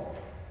for.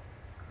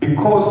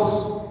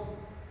 Because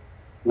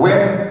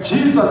when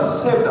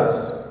Jesus saved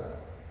us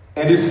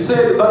and he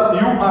said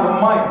that you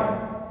are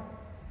mine,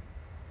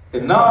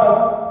 and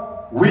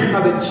now we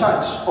are the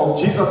church of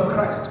Jesus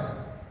Christ,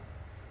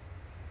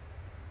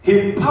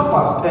 he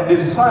purposed and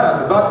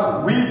desired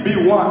that we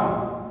be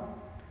one.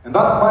 And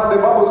that's why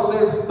the Bible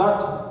says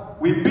that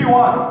we be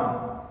one,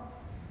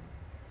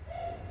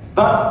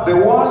 that the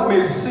world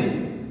may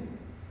see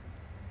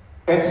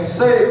and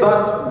say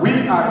that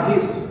we are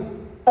his,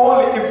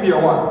 only if we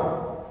are one.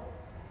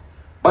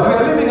 But we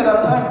are living at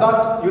a time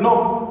that,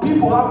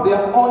 people have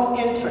their own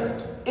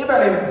interest, even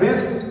in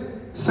this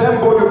same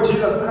body of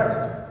Jesus Christ.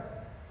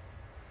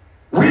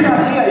 We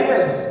are here,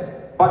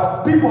 yes,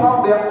 but people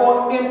have their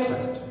own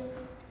interest.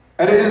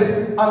 And it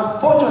is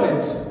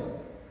unfortunate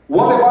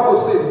what the Bible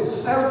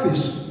says,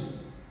 selfish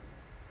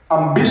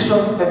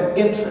ambitions and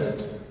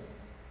interest.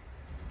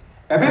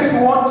 And this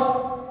is what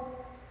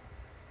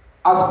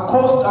has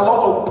caused a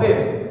lot of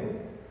pain.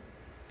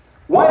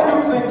 Why do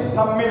you think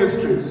some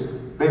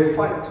ministries, they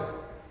fight?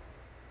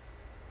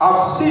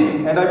 I've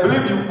seen, and I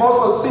believe you've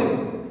also seen,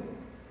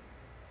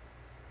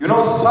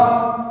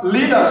 some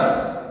leaders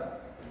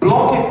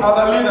blocking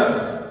other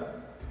leaders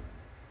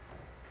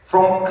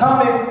from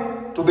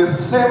coming to the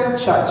same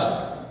church,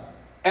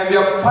 and they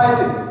are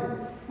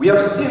fighting. We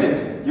have seen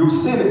it. You've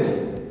seen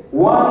it.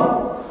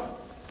 Why?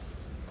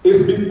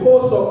 It's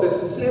because of the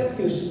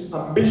selfish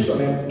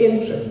ambition and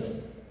interest.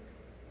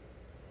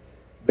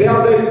 They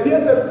are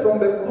deviated from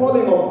the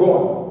calling of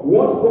God,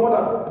 what God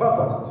had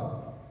purposed.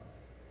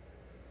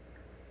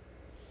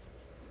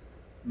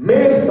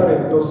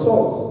 Ministering to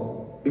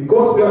souls,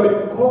 because we have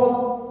been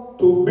called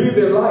to be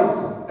the light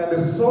and the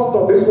salt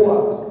of this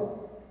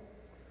world.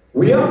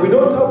 We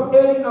don't have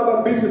any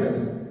other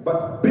business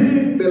but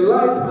being the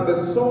light and the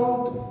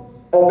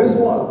salt of this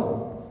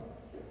world.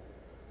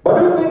 But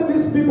do you think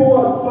these people who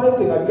are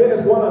fighting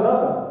against one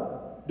another,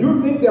 do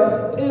you think they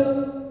are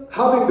still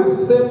having the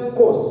same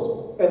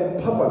cause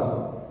and purpose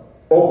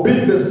of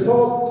being the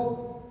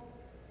salt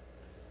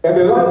and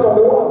the light of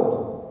the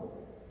world?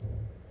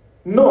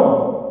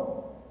 No.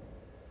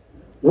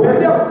 When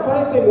they are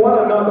fighting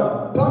one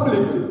another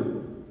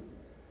publicly,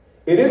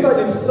 it is a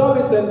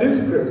disservice and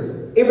disgrace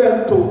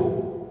even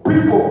to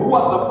people who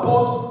are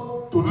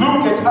supposed to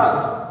look at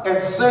us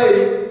and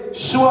say,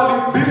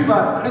 surely these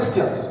are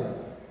Christians.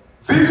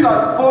 These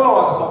are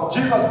followers of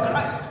Jesus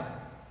Christ.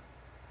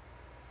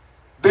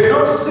 They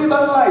don't see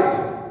that light.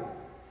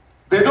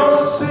 They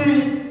don't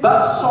see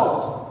that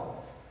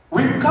salt.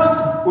 We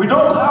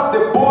don't have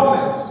the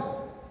boldness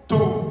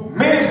to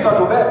minister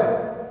to them.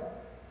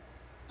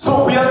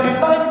 So we are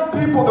denying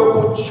people the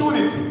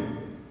opportunity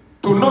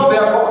to know their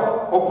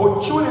God,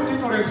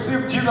 opportunity to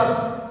receive Jesus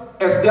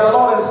as their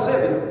Lord and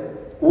Savior.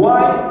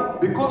 Why?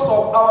 Because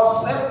of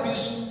our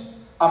selfish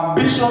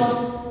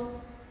ambitions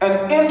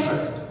and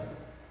interest.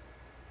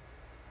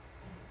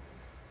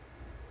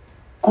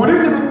 Could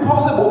it be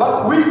possible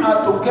that we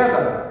are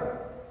together?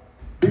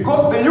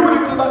 Because the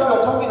unity that we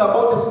are talking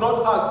about is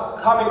not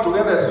us coming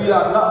together as we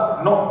are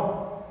now.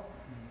 No.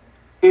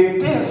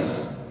 It is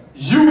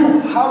you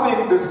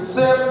having the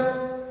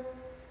same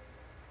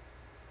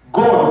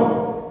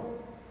goal,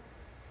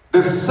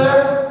 the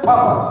same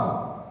purpose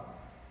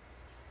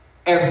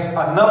as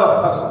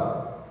another person.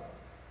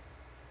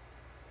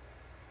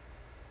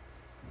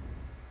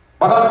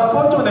 But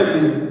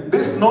unfortunately,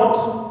 this is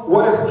not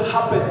what is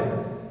happening.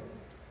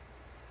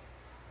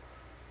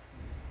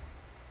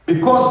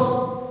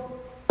 Because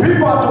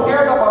people are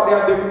together but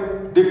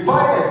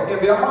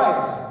their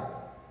minds.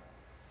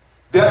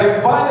 They are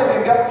divided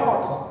in their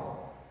thoughts.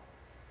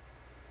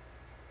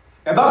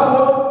 And that's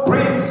what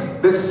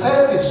brings the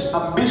selfish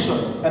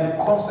ambition and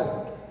concept.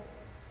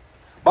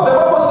 But the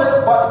Bible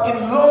says, but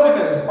in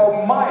lowliness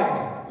of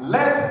mind,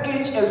 let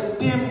each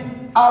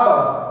esteem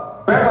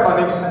others better than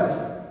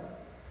himself.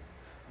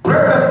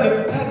 Brethren,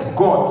 it takes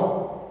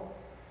God.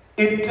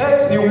 It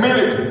takes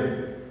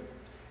humility.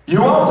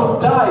 You have to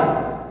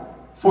die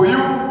for you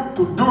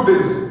to do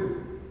this,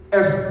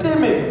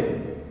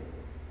 esteeming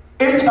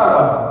each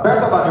other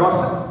better than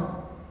yourself.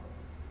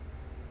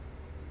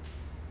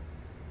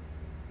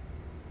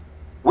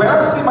 When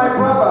I see my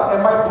brother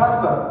and my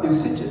pastor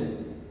is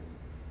seated,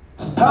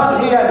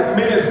 stand here and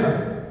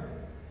minister,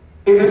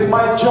 it is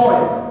my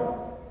joy.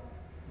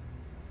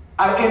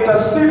 I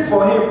intercede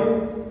for him.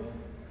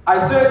 I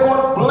say,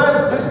 God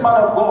bless this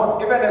man of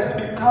God, even as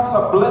he becomes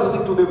a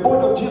blessing to the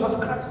body of Jesus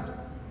Christ.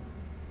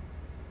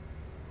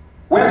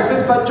 When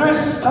Sister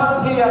Joyce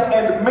stands here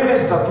and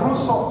ministers through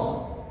songs,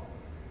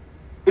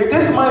 it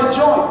is my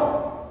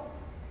joy,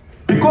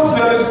 because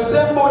we are the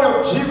same body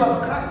of Jesus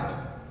Christ.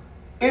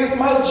 It is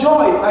my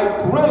joy.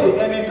 I pray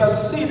and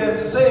intercede and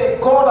say,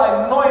 God,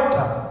 anoint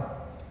her,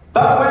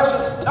 that when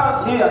she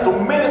stands here to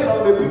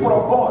minister to the people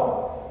of God,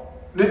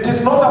 it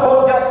is not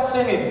about just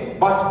singing,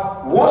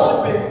 but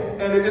worshiping,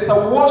 and it is a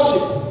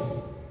worship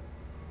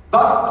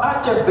that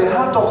touches the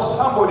heart of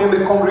somebody in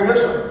the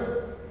congregation.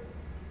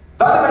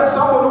 That when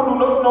somebody who do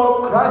not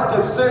know Christ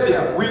as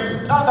Savior will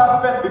stand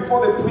up even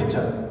before the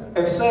preacher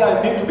and say,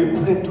 I need to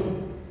be prayed to,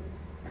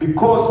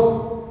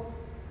 because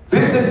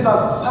this is a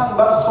song,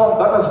 that song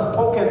that has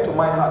spoken to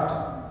my heart,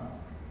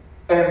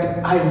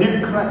 and I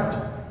need Christ.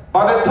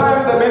 By the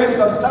time the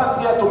minister stands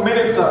here to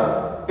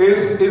minister,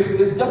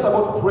 it's just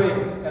about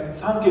praying and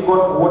thanking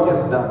God for what he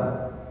has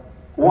done.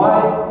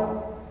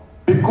 Why?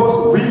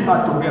 Because we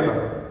are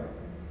together.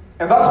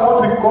 And that's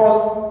what we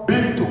call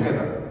being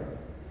together.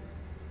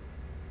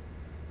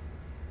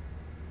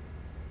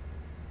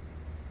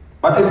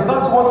 But is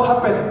that what's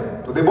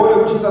happening to the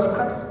body of Jesus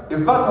Christ?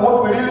 Is that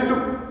what we really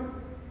do?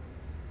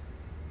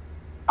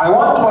 I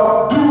want to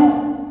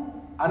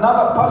outdo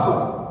another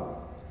person.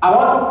 I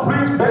want to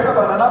preach better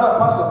than another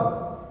person.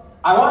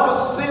 I want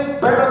to sing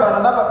better than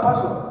another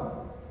person.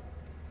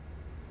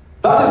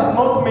 That is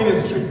not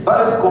ministry.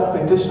 That is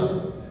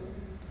competition.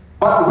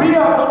 But we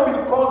have not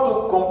been called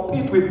to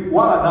compete with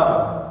one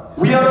another.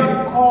 We have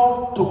been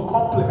called to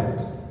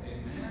complement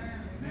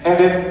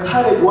and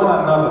encourage one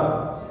another.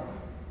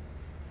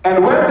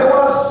 And when the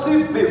world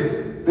sees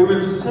this, they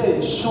will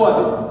say,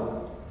 surely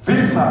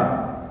these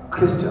are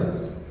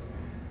Christians.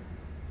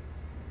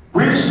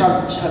 We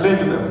shall challenge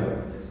them.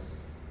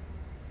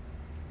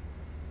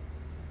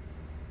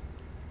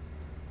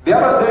 The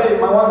other day,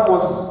 my wife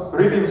was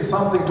reading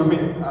something to me.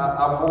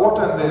 I've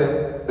forgotten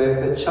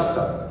the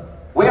chapter,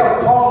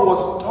 where Paul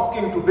was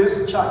talking to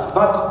this church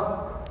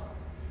that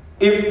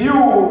if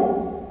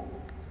you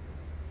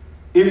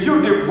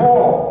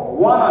devour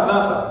one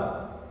another,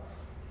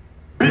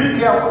 be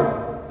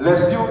careful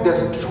lest you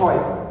destroy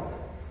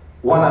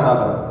one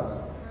another.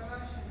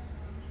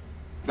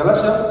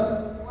 Galatians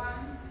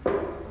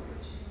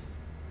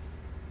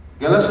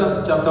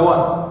chapter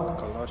 1.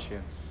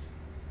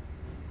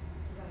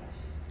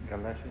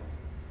 Galatians.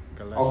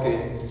 Okay.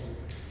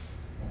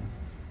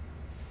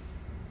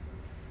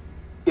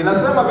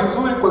 Inasema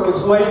vizuri kwa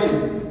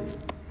Kiswahili,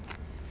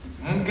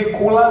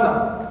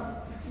 mkikulana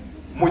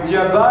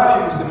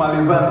mjiadhari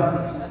msimalizane.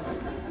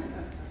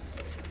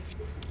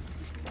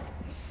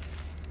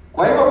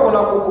 Kwa hivyo kuna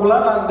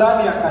kukulana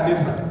ndani ya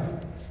kanisa.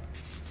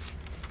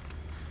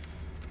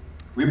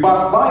 We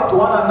backbite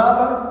one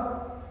another.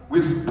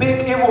 We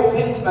speak evil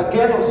things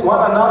against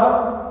one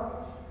another.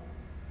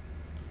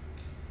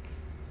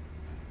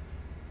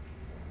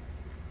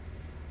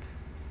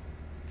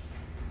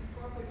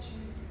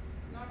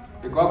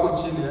 Iko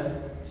hapo chini, eh?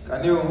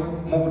 Can you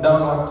move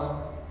downwards?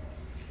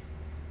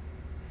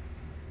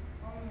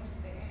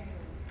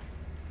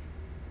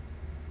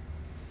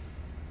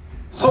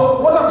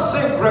 So what I'm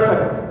saying,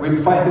 brethren,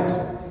 we'll find it.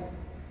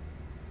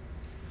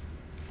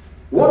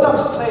 What I'm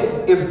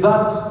saying is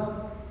that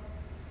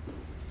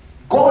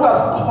God has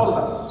called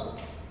us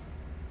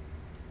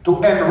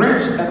to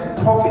enrich and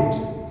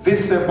profit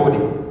this same body.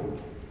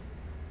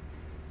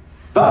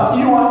 That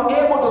you are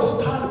able to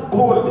stand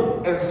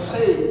boldly and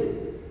say,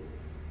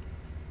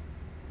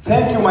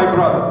 thank you, my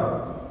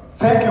brother.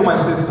 Thank you, my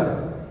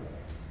sister.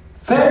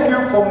 Thank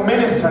you for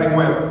ministering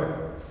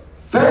well.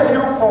 Thank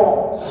you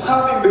for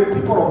serving the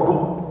people of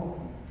God.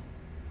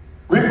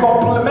 We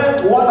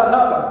complement one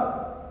another.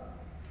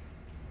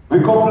 We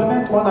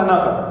complement one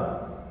another.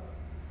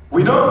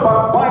 We don't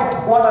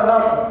backbite one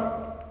another.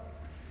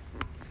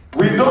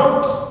 We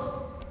don't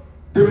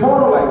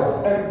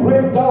demoralize and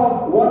break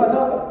down one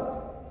another.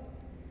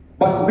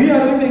 But we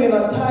are living in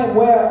a time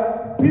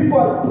where people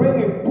are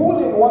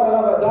pulling one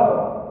another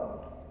down.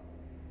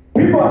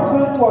 People are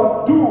trying to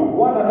outdo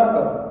one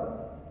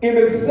another in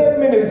the same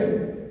ministry.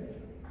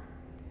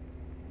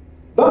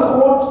 That's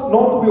what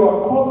not we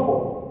were called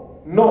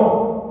for. No.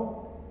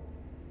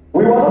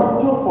 We were not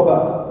called for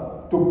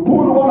that. to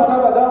pull one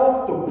another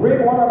down, to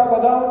bring one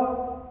another down,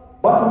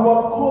 but we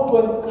are called to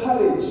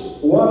encourage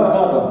one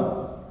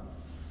another.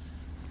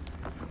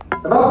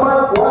 And that's why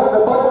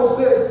the Bible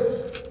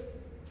says,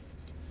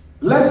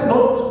 let's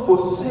not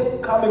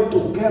forsake coming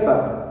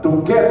together,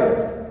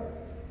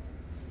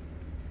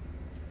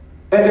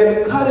 and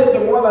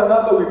encouraging one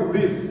another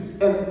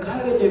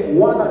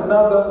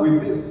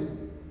with this.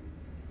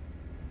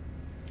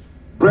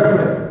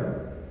 Brethren,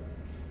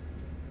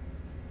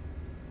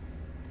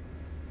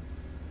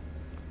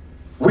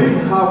 we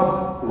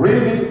have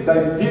really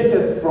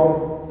deviated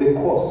from the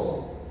course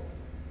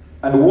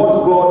and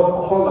what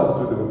God called us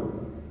to do.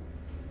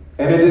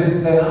 And it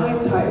is a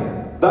high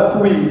time that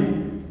we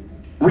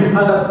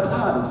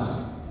understand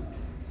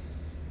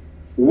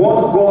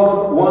what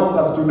God wants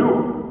us to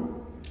do.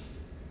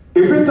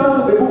 If we turn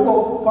to the book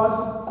of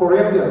 1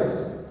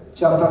 Corinthians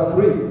chapter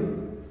 3,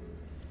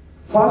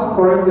 1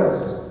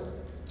 Corinthians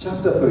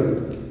chapter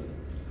 3,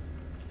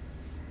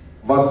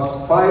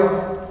 verse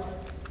 5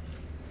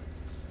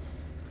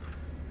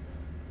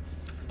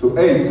 to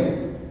 8,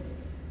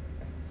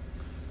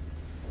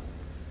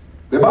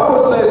 the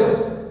Bible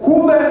says,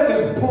 who then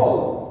is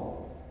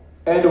Paul,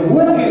 and who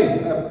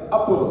is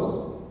Apollos,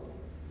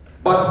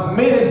 but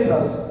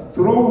ministers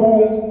through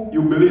whom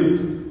you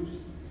believed?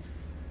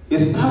 It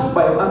starts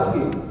by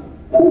asking,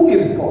 who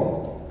is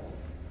Paul?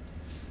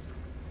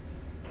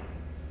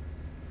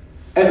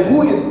 And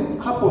who is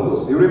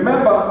Apollos? You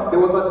remember there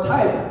was a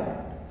time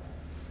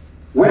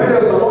when there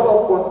was a lot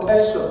of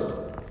contention.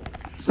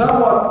 Some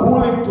were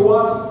pulling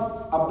towards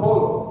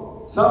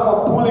Apollo. Some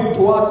were pulling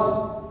towards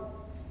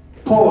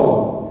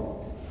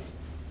Paul.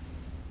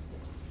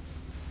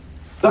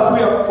 That we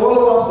are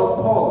followers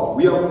of Paul.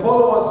 We are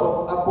followers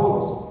of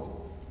Apollos.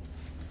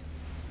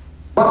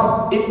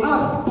 But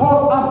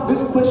Paul asked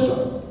this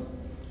question: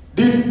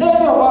 did any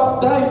of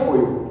us die for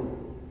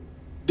you?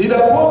 Did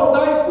Apollo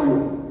die for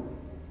you?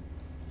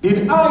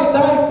 Did I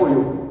die for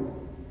you?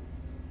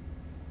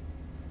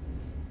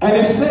 And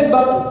he said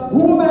that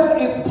who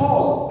then is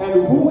Paul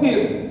and who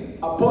is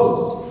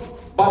Apollos?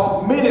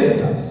 But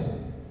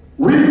ministers.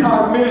 We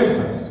are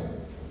ministers.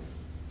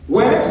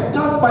 When it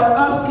starts by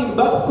asking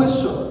that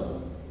question,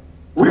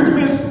 which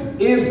means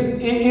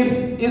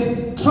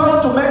is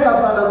trying to make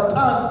us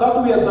understand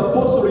that we are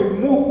supposed to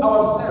remove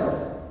ourselves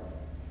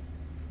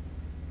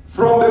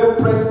from the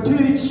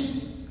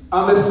prestige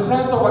and the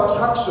center of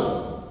attraction,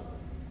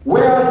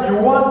 where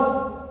you want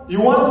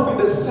to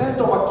be the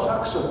center of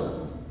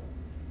attraction.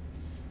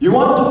 You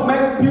want to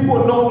make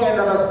people know and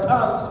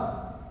understand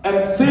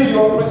and feel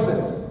your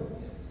presence.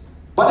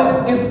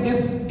 But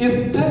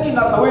it's taking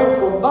us away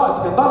from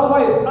that, and that's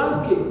why it's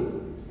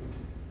asking.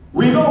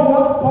 We know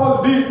what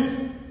Paul did,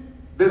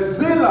 the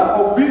zeal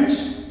of which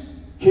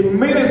he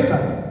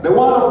ministered the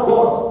word of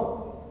God.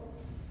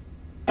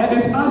 And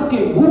is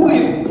asking, who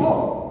is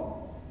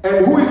Paul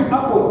and who is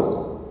Apollos?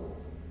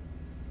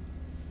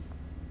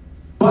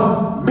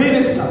 But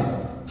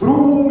ministers through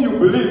whom you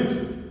believed,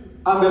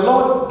 and the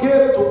Lord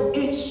gave to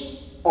each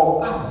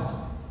of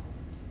us.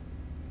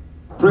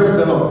 Praise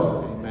the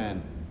Lord.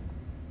 Amen.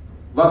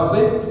 Verse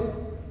 6.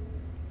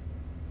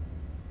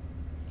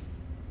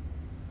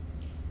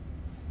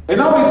 And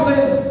now he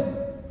says,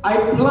 I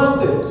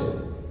planted.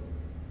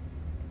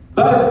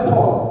 That is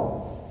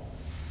Paul.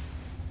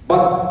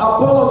 But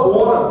Apollos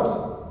watered.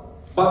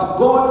 But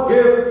God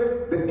gave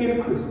the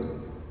increase.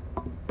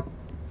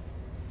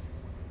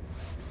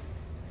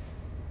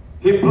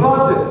 He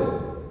planted,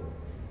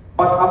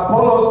 but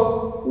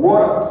Apollos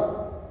watered.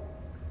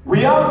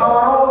 We have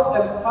our roles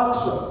and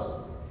functions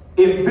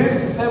in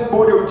this same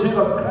body of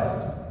Jesus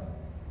Christ.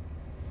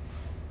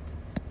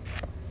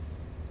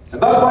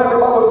 And that's why the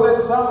Bible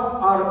says some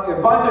are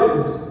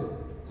evangelists,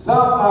 some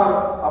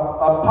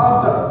are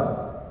pastors,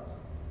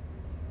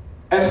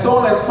 and so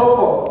on and so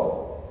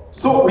forth.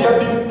 So we have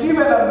been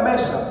given a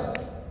measure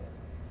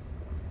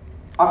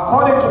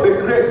according to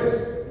the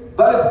grace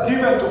that is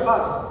given to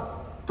us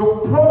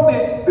to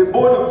profit the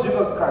body of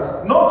Jesus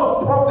Christ. Not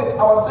to profit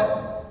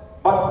ourselves,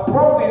 but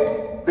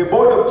profit the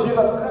body of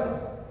Jesus Christ.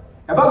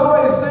 And that's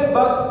why he's saying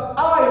that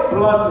I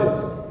planted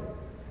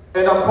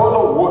and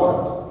Apollo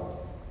watered.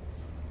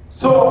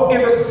 So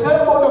in the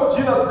same body of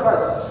Jesus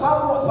Christ,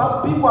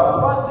 some people are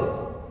planted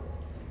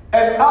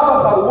and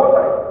others are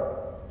watering.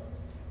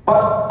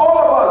 But all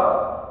of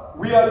us,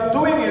 we are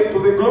doing it to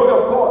the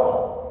glory of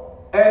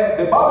God. And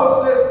the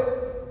Bible says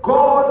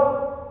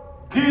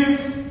God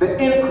gives the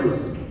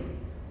increase.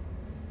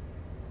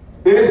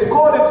 It is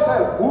God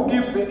himself who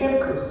gives the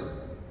increase.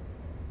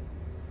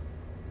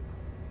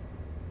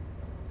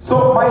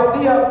 So my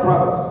dear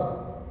brothers,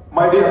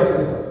 my dear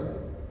sisters,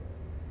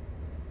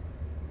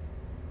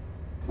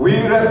 we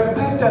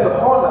respect and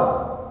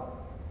honor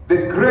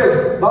the grace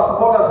that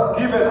God has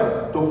given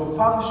us to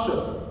function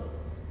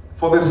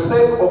for the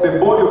sake of the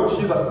body of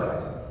Jesus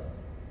Christ.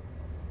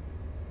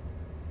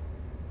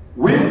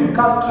 We can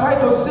try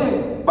to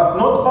sing, but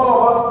not all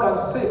of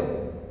us can sing.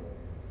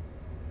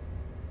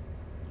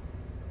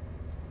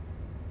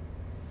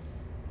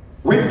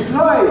 We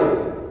try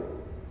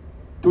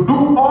to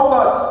do all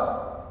that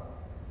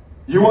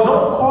you are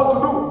not called to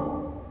do.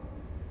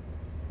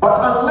 But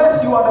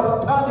unless you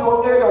understand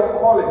your area of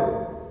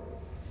calling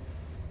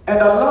and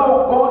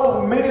allow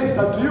God to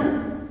minister to you,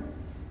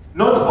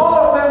 not all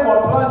of them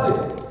were planted,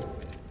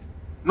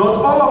 not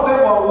all of them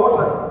were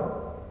watering.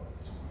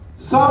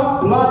 Some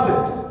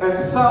planted and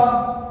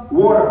some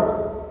watered.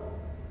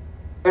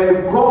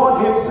 And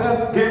God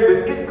himself gave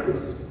the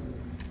increase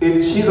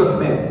in Jesus'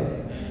 name.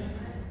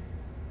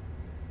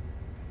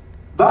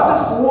 That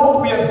is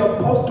what we are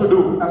supposed to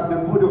do as the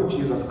body of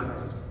Jesus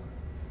Christ.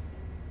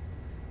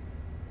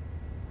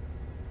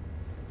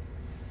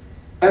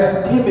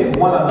 Esteeming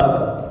one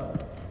another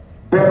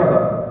better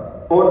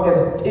than, or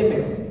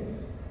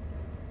esteeming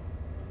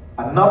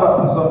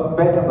another person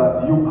better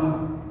than you are.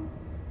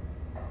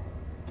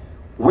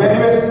 When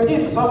you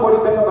esteem somebody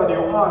better than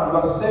you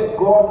are saying,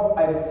 God,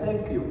 I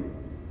thank you.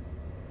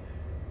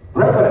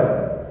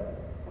 Brethren,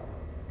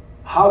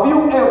 have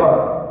you ever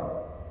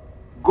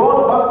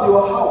gone back to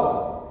your house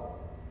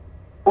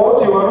or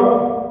to your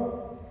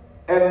room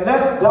and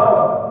knelt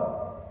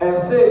down and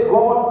say,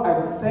 God,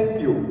 I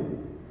thank you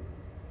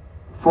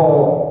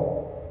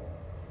for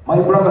my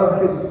brother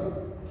Chris,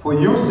 for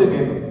using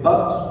him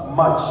that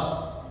much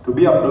to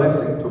be a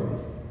blessing to me?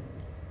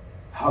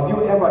 Have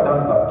you ever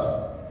done that?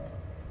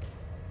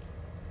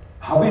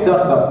 Have we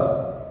done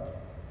that?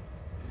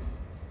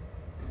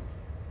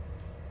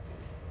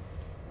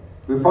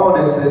 We found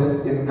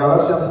it in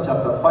Galatians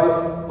chapter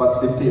 5, verse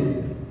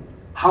 15.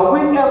 Have we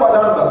ever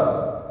done that?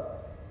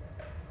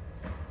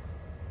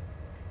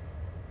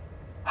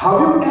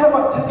 Have you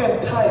ever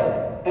taken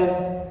time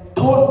and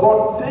told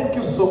God, thank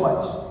you so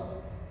much?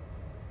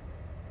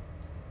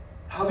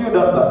 Have you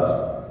done that?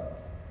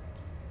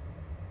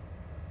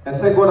 And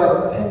say, God,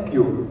 I thank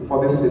you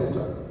for this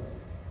sister.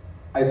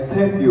 I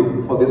thank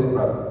you for this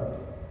brother.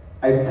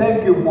 I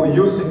thank you for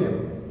using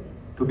him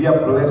to be a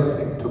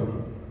blessing to me.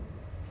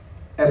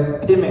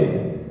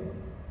 Esteeming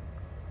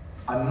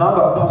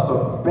another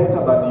person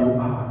better than you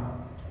are.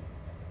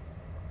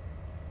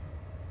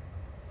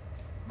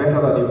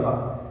 Better than you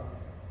are.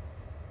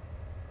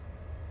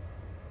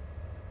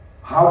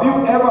 Have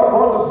you ever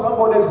gone to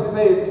somebody and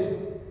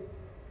said,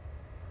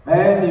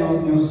 man,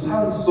 you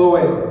sound so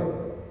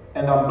well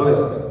and I'm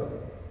blessed?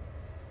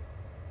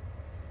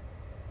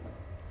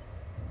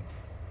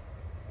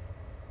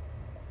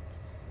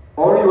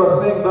 Or you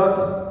are saying that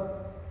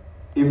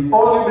if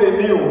only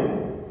they knew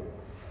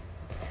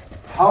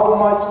how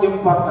much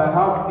impact I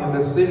have in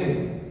the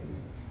singing,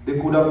 they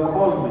could have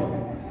called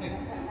me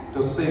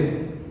to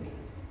sing.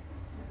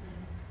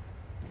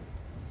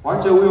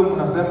 Wacha huyo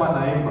mnasema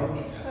naimba.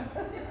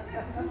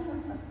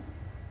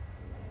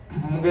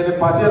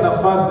 Mngenipatia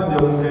nafasi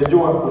ndio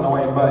mngejua kuna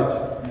waimbaji.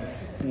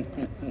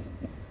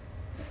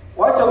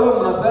 Wacha huyo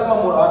mnasema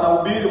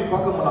anahubiri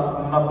mpaka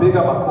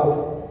mnapiga makofi.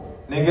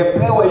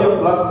 Ningepewa hiyo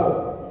platform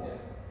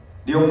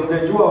ndio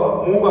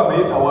mngejua Mungu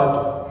ameita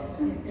watu.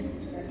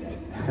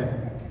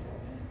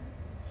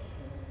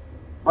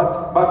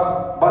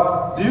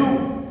 But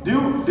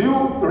do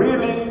you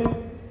really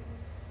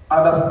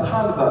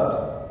understand that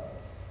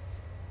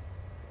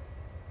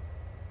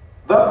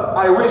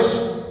I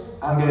wish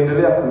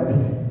angeendelea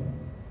kuhubiri.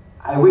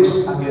 I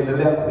wish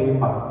angeendelea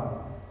kuimba.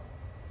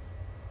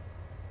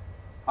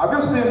 Have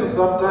you seen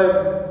sometime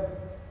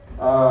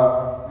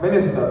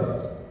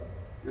ministers,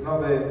 you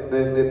know,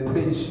 they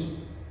preach,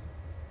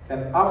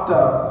 and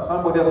after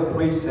somebody has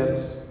preached it,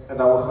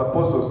 and I was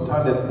supposed to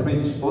stand and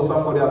preach, or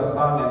somebody has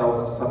sung and I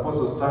was supposed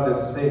to stand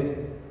and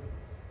sing,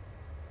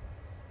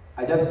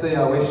 I just say,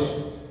 I wish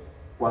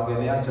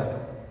wangeniacha tu.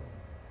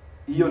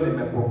 Hiyo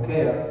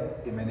nimepokea,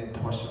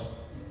 imenitosha.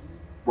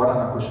 Bwana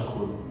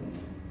nakushukuru.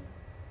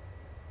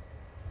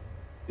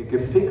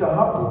 Ikifika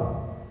hapo,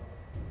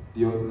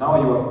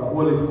 now you are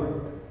qualified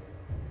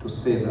to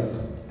say that,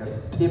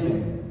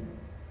 esteeming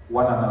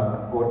one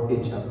another or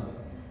each other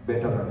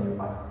better than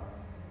you are.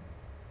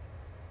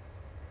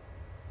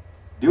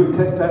 Do you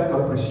take time to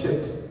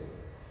appreciate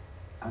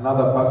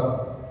another person?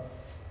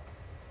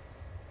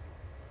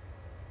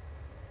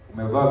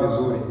 Umevaa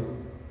vizuri.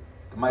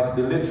 It might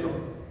be literal,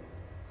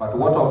 but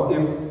what of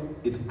if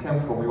it came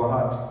from your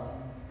heart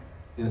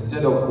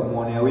instead of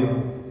kumwonea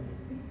wivu?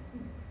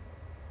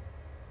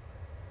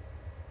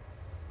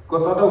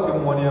 Because hata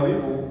ukimwonea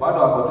wivu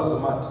bado ako tu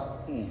smart.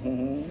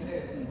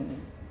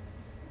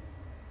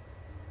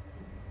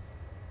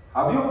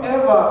 Have you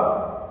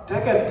ever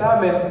taken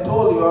time and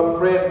told your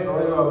friend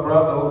or your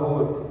brother, oh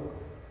God,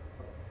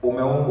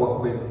 umeumbwa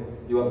kweli,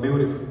 you are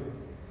beautiful,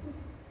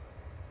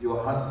 you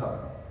are handsome,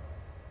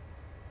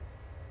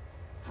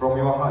 from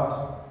your heart?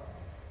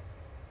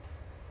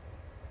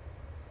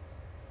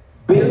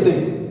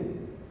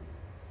 Building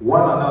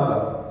one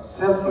another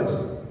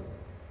selflessly,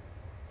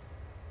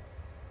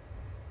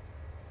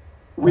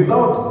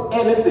 without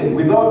anything,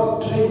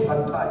 without strings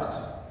attached,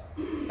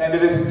 and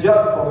it is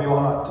just from your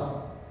heart.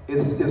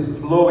 It's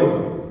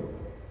flowing.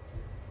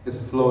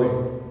 It's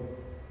flowing.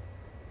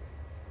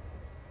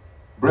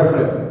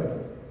 Brethren,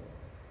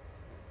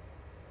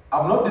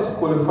 I'm not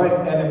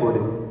disqualifying anybody.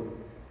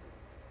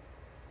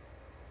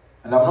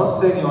 And I'm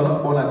not saying you're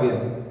not born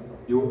again.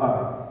 you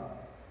are.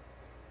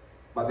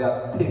 But there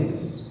are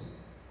things.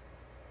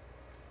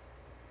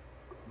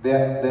 Even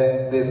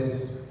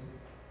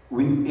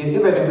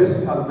in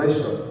this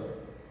salvation,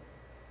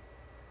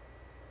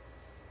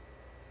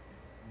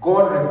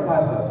 God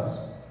requires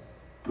us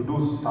to do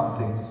some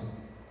things.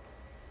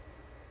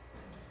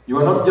 You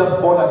are not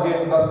just born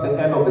again, that's the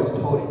end of the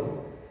story.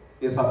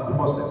 It's a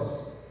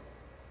process.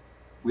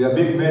 We are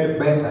being made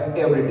better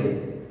every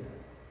day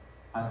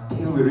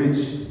until we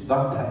reach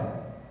that time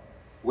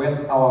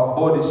when our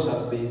body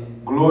shall be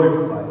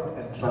glorified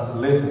and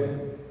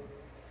translated.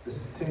 There's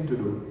a thing to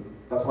do.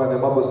 That's why the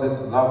Bible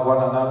says, love one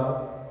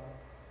another,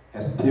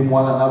 esteem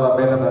one another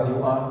better than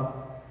you are.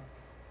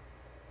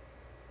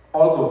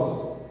 All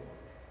those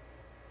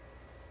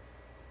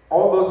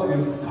you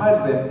will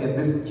find them in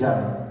this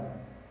journey.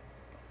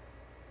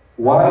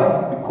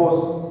 Why?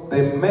 Because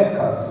they make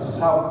us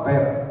serve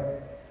better.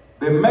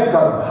 They make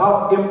us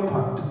have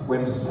impact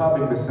when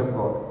serving the same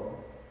God.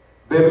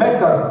 They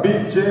make us be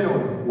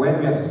genuine when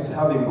we are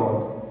serving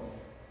God.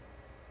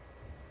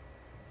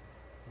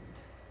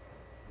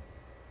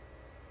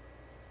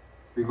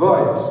 We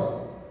got it.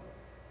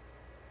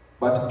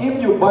 But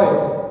if you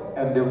bite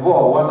and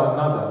devour one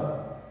another,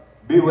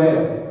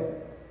 beware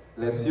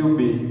lest you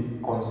be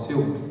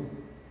consumed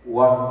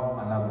one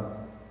another.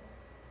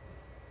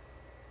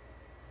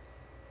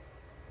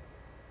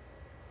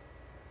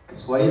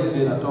 Kiswahili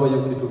ndio inatoa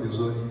hiyo kitu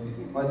vizuri.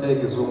 Wacha hii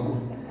kizungu.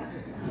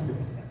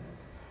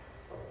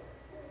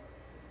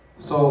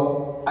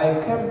 So I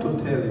came to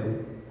tell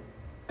you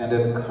and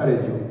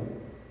encourage you,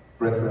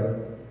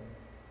 brethren,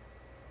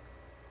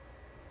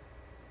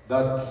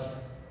 that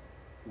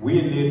we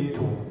need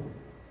to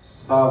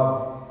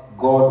serve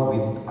God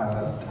with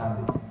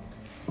understanding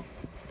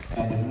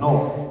and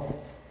know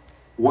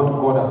what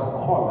God has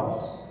called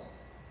us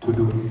to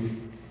do.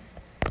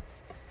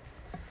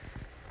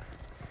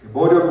 The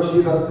body of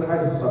Jesus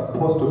Christ is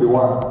supposed to be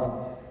one.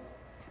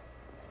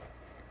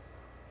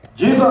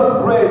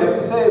 Jesus prayed and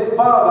said,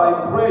 Father,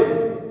 I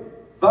pray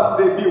that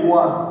they be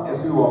one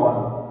as you are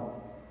one.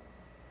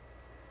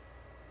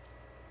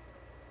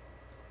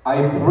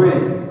 I pray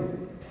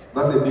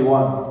that they be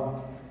one.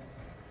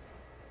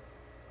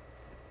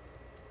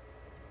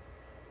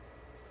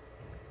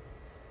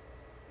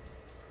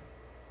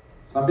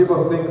 Some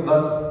people think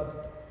that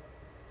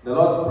the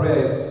Lord's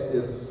Prayer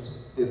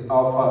is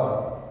our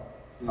Father.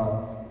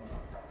 No.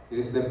 It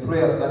is the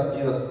prayers that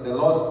the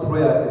Lord's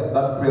Prayer is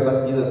that prayer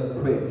that Jesus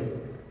prayed.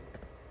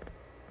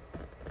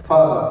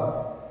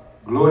 Father,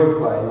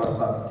 glorify your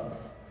Son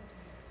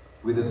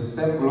with the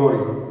same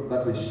glory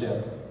that we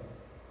share.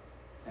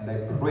 And I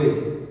pray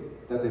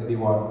that they be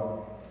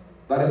one.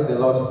 That is the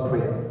Lord's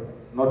Prayer,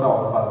 not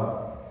our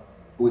Father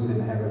who is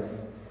in heaven.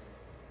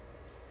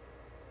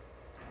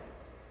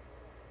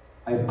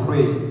 I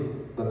pray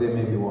that they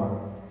may be one.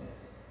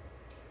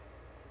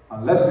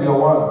 Unless we are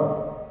one,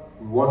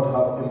 we won't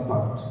have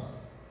impact.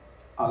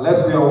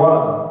 Unless we are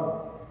one,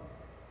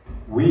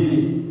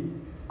 we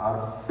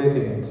are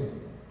faking it.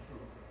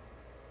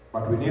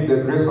 But we need the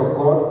grace of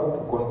God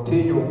to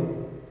continue,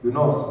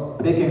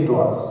 speaking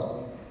to us,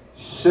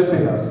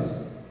 shaping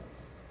us,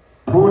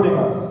 pruning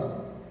us,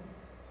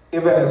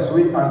 even as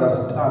we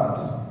understand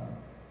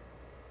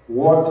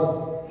what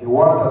He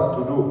wants us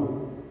to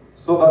do,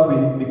 so that we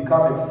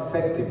become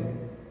effective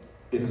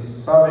in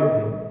serving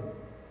Him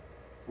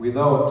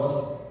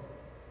without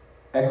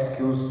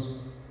excuse,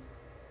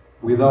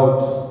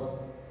 without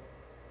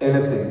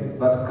anything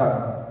that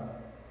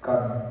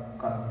can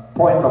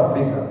point a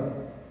finger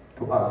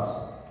to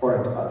us or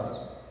at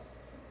us.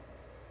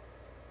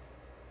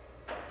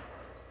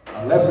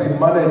 Unless we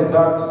manage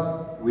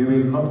that, we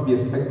will not be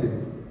effective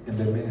in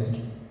the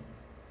ministry.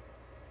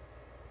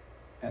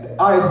 And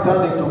I,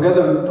 standing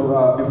together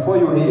before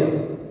you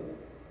here,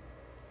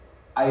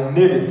 I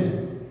need it.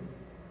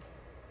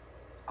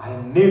 I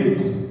need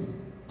it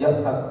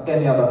just as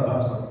any other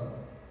person.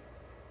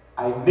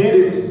 I need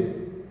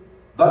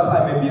it that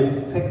I may be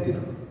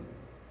effective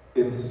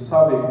in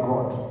serving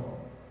God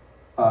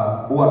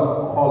who has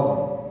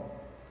called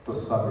me to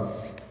serve Him.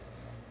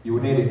 You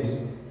need it,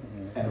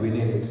 and we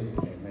need it.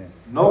 Amen.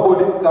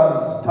 Nobody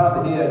can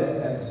stand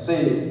here and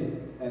say,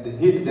 and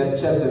hit their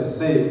chest and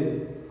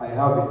say, I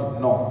have it.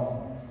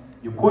 No.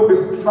 You could be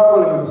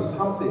struggling with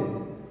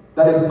something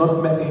that is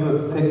not making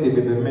you effective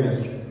in the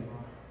ministry.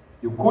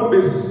 You could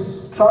be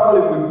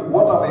struggling with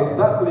what I've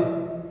exactly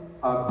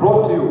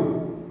brought to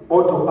you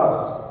or to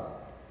us.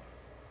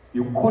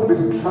 You could be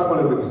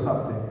struggling with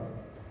something.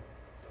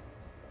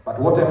 But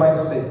what am I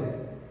saying?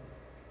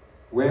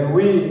 When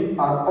we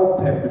are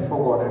open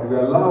before God and we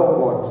allow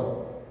God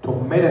to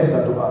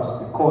minister to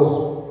us,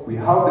 because we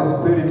have the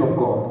Spirit of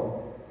God,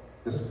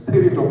 the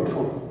Spirit of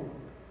truth,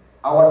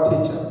 our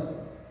teacher,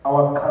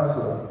 our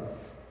counselor,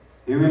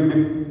 He will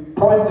be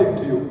pointing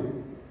to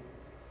you.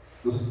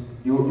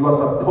 You are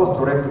supposed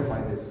to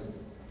rectify this.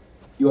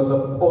 You are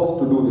supposed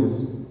to do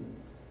this.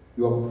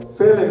 You are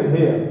failing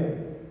here.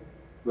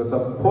 You are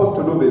supposed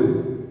to do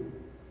this.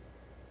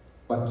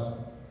 But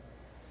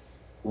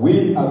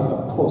we are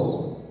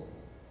supposed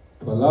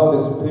to allow the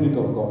Spirit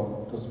of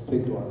God to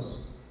speak to us.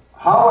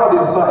 How I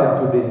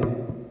desire today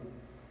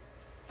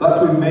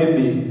that we may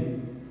be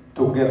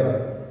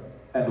together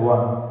and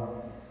one,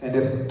 and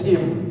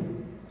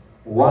esteem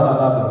one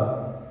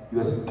another. You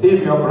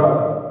esteem your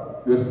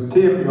brother, you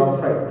esteem your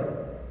friend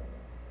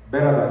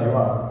better than you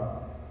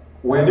are.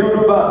 When you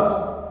do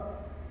that,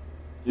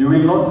 you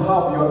will not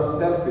have your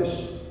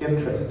selfish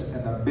interest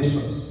and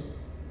ambitions.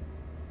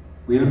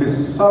 We'll be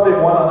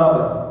serving one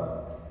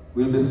another.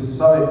 We'll be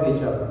serving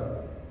each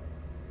other.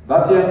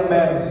 That young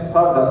man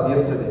served us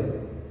yesterday,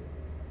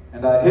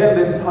 and I held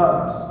his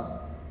hands,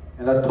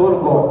 and I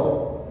told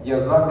God, njia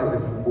zake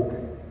zifunguke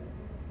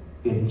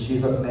in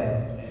Jesus'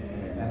 name.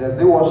 Amen. And as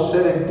he was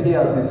shedding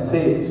tears, he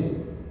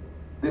said,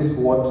 this is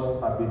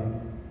what I've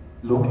been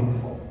looking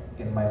for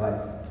in my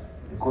life,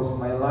 because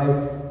my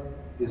life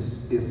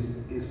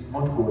is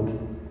not good.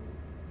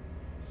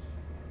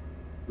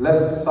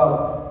 Let's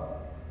serve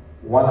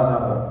one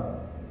another.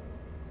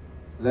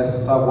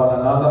 Let's serve one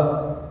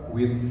another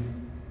with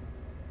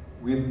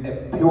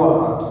a pure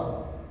heart,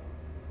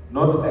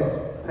 not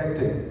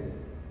expecting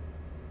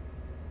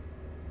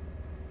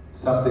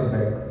something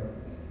back,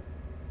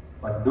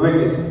 but doing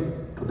it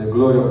to the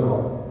glory of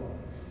God.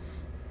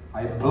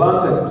 I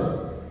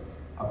planted,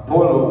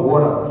 Apollo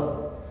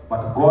watered,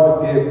 but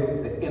God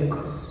gave the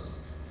increase.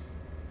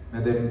 May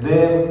the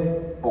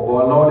name of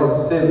our Lord and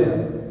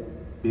Savior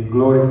be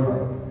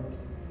glorified.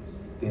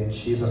 In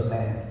Jesus'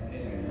 name.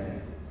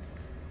 Amen.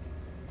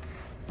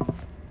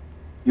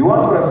 You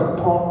want to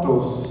respond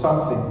to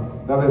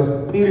something that the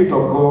Spirit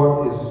of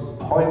God is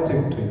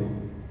pointing to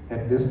you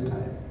at this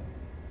time.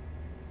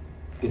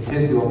 It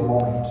is your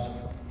moment.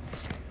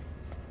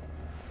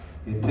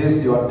 It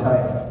is your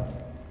time.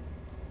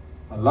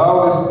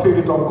 Allow the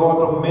Spirit of God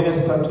to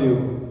minister to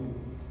you.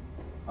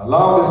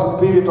 Allow the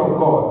Spirit of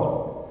God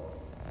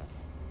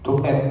to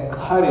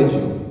encourage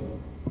you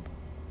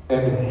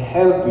and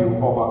help you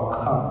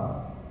overcome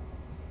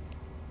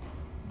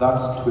that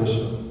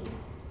situation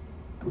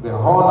to the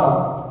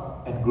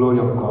honor and glory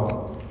of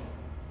God.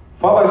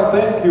 Father, I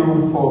thank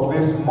you for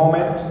this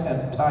moment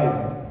and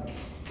time.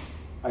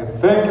 I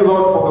thank you,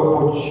 Lord, for the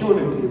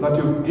opportunity that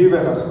you've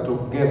given us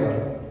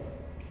together,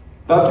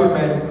 that we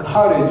may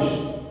encourage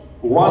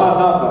one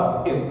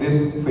another in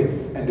this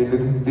faith and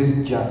in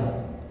this journey.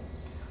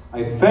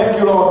 I thank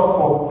you, Lord,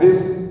 for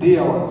these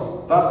dear ones,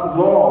 that,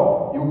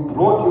 Lord, you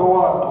brought your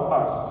word to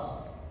us.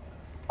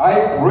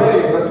 I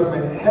pray that you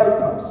may help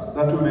us,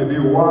 that we may be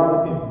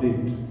one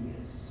indeed.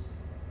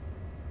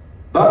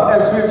 That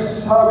as we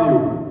serve you,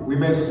 we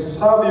may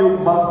serve you,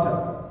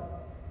 Master,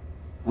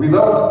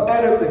 without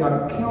anything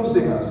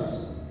accusing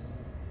us,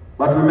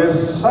 but we may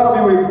serve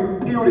you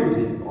with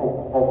purity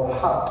of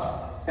heart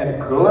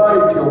and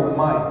clarity of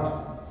mind,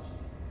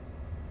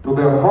 to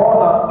the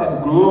honor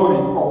and glory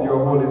of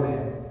your holy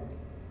name.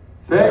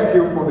 Thank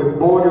you for the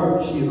body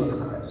of Jesus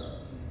Christ,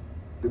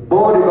 the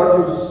body that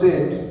you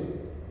said,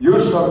 you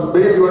shall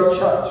build your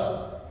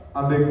church,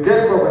 and the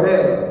gates of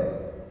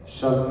hell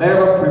shall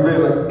never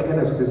prevail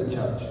against this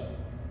church.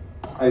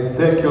 I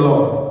thank you,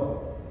 Lord,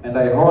 and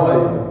I honor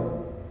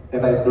you,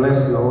 and I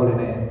bless your holy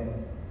name,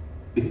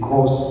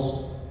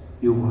 because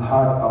you've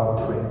heard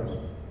our prayers.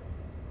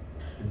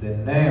 In the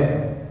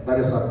name that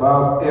is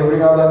above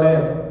every other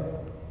name,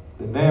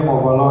 the name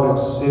of our Lord and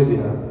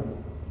Savior,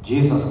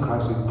 Jesus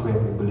Christ, we pray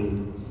and we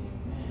believe.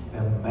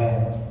 Amen.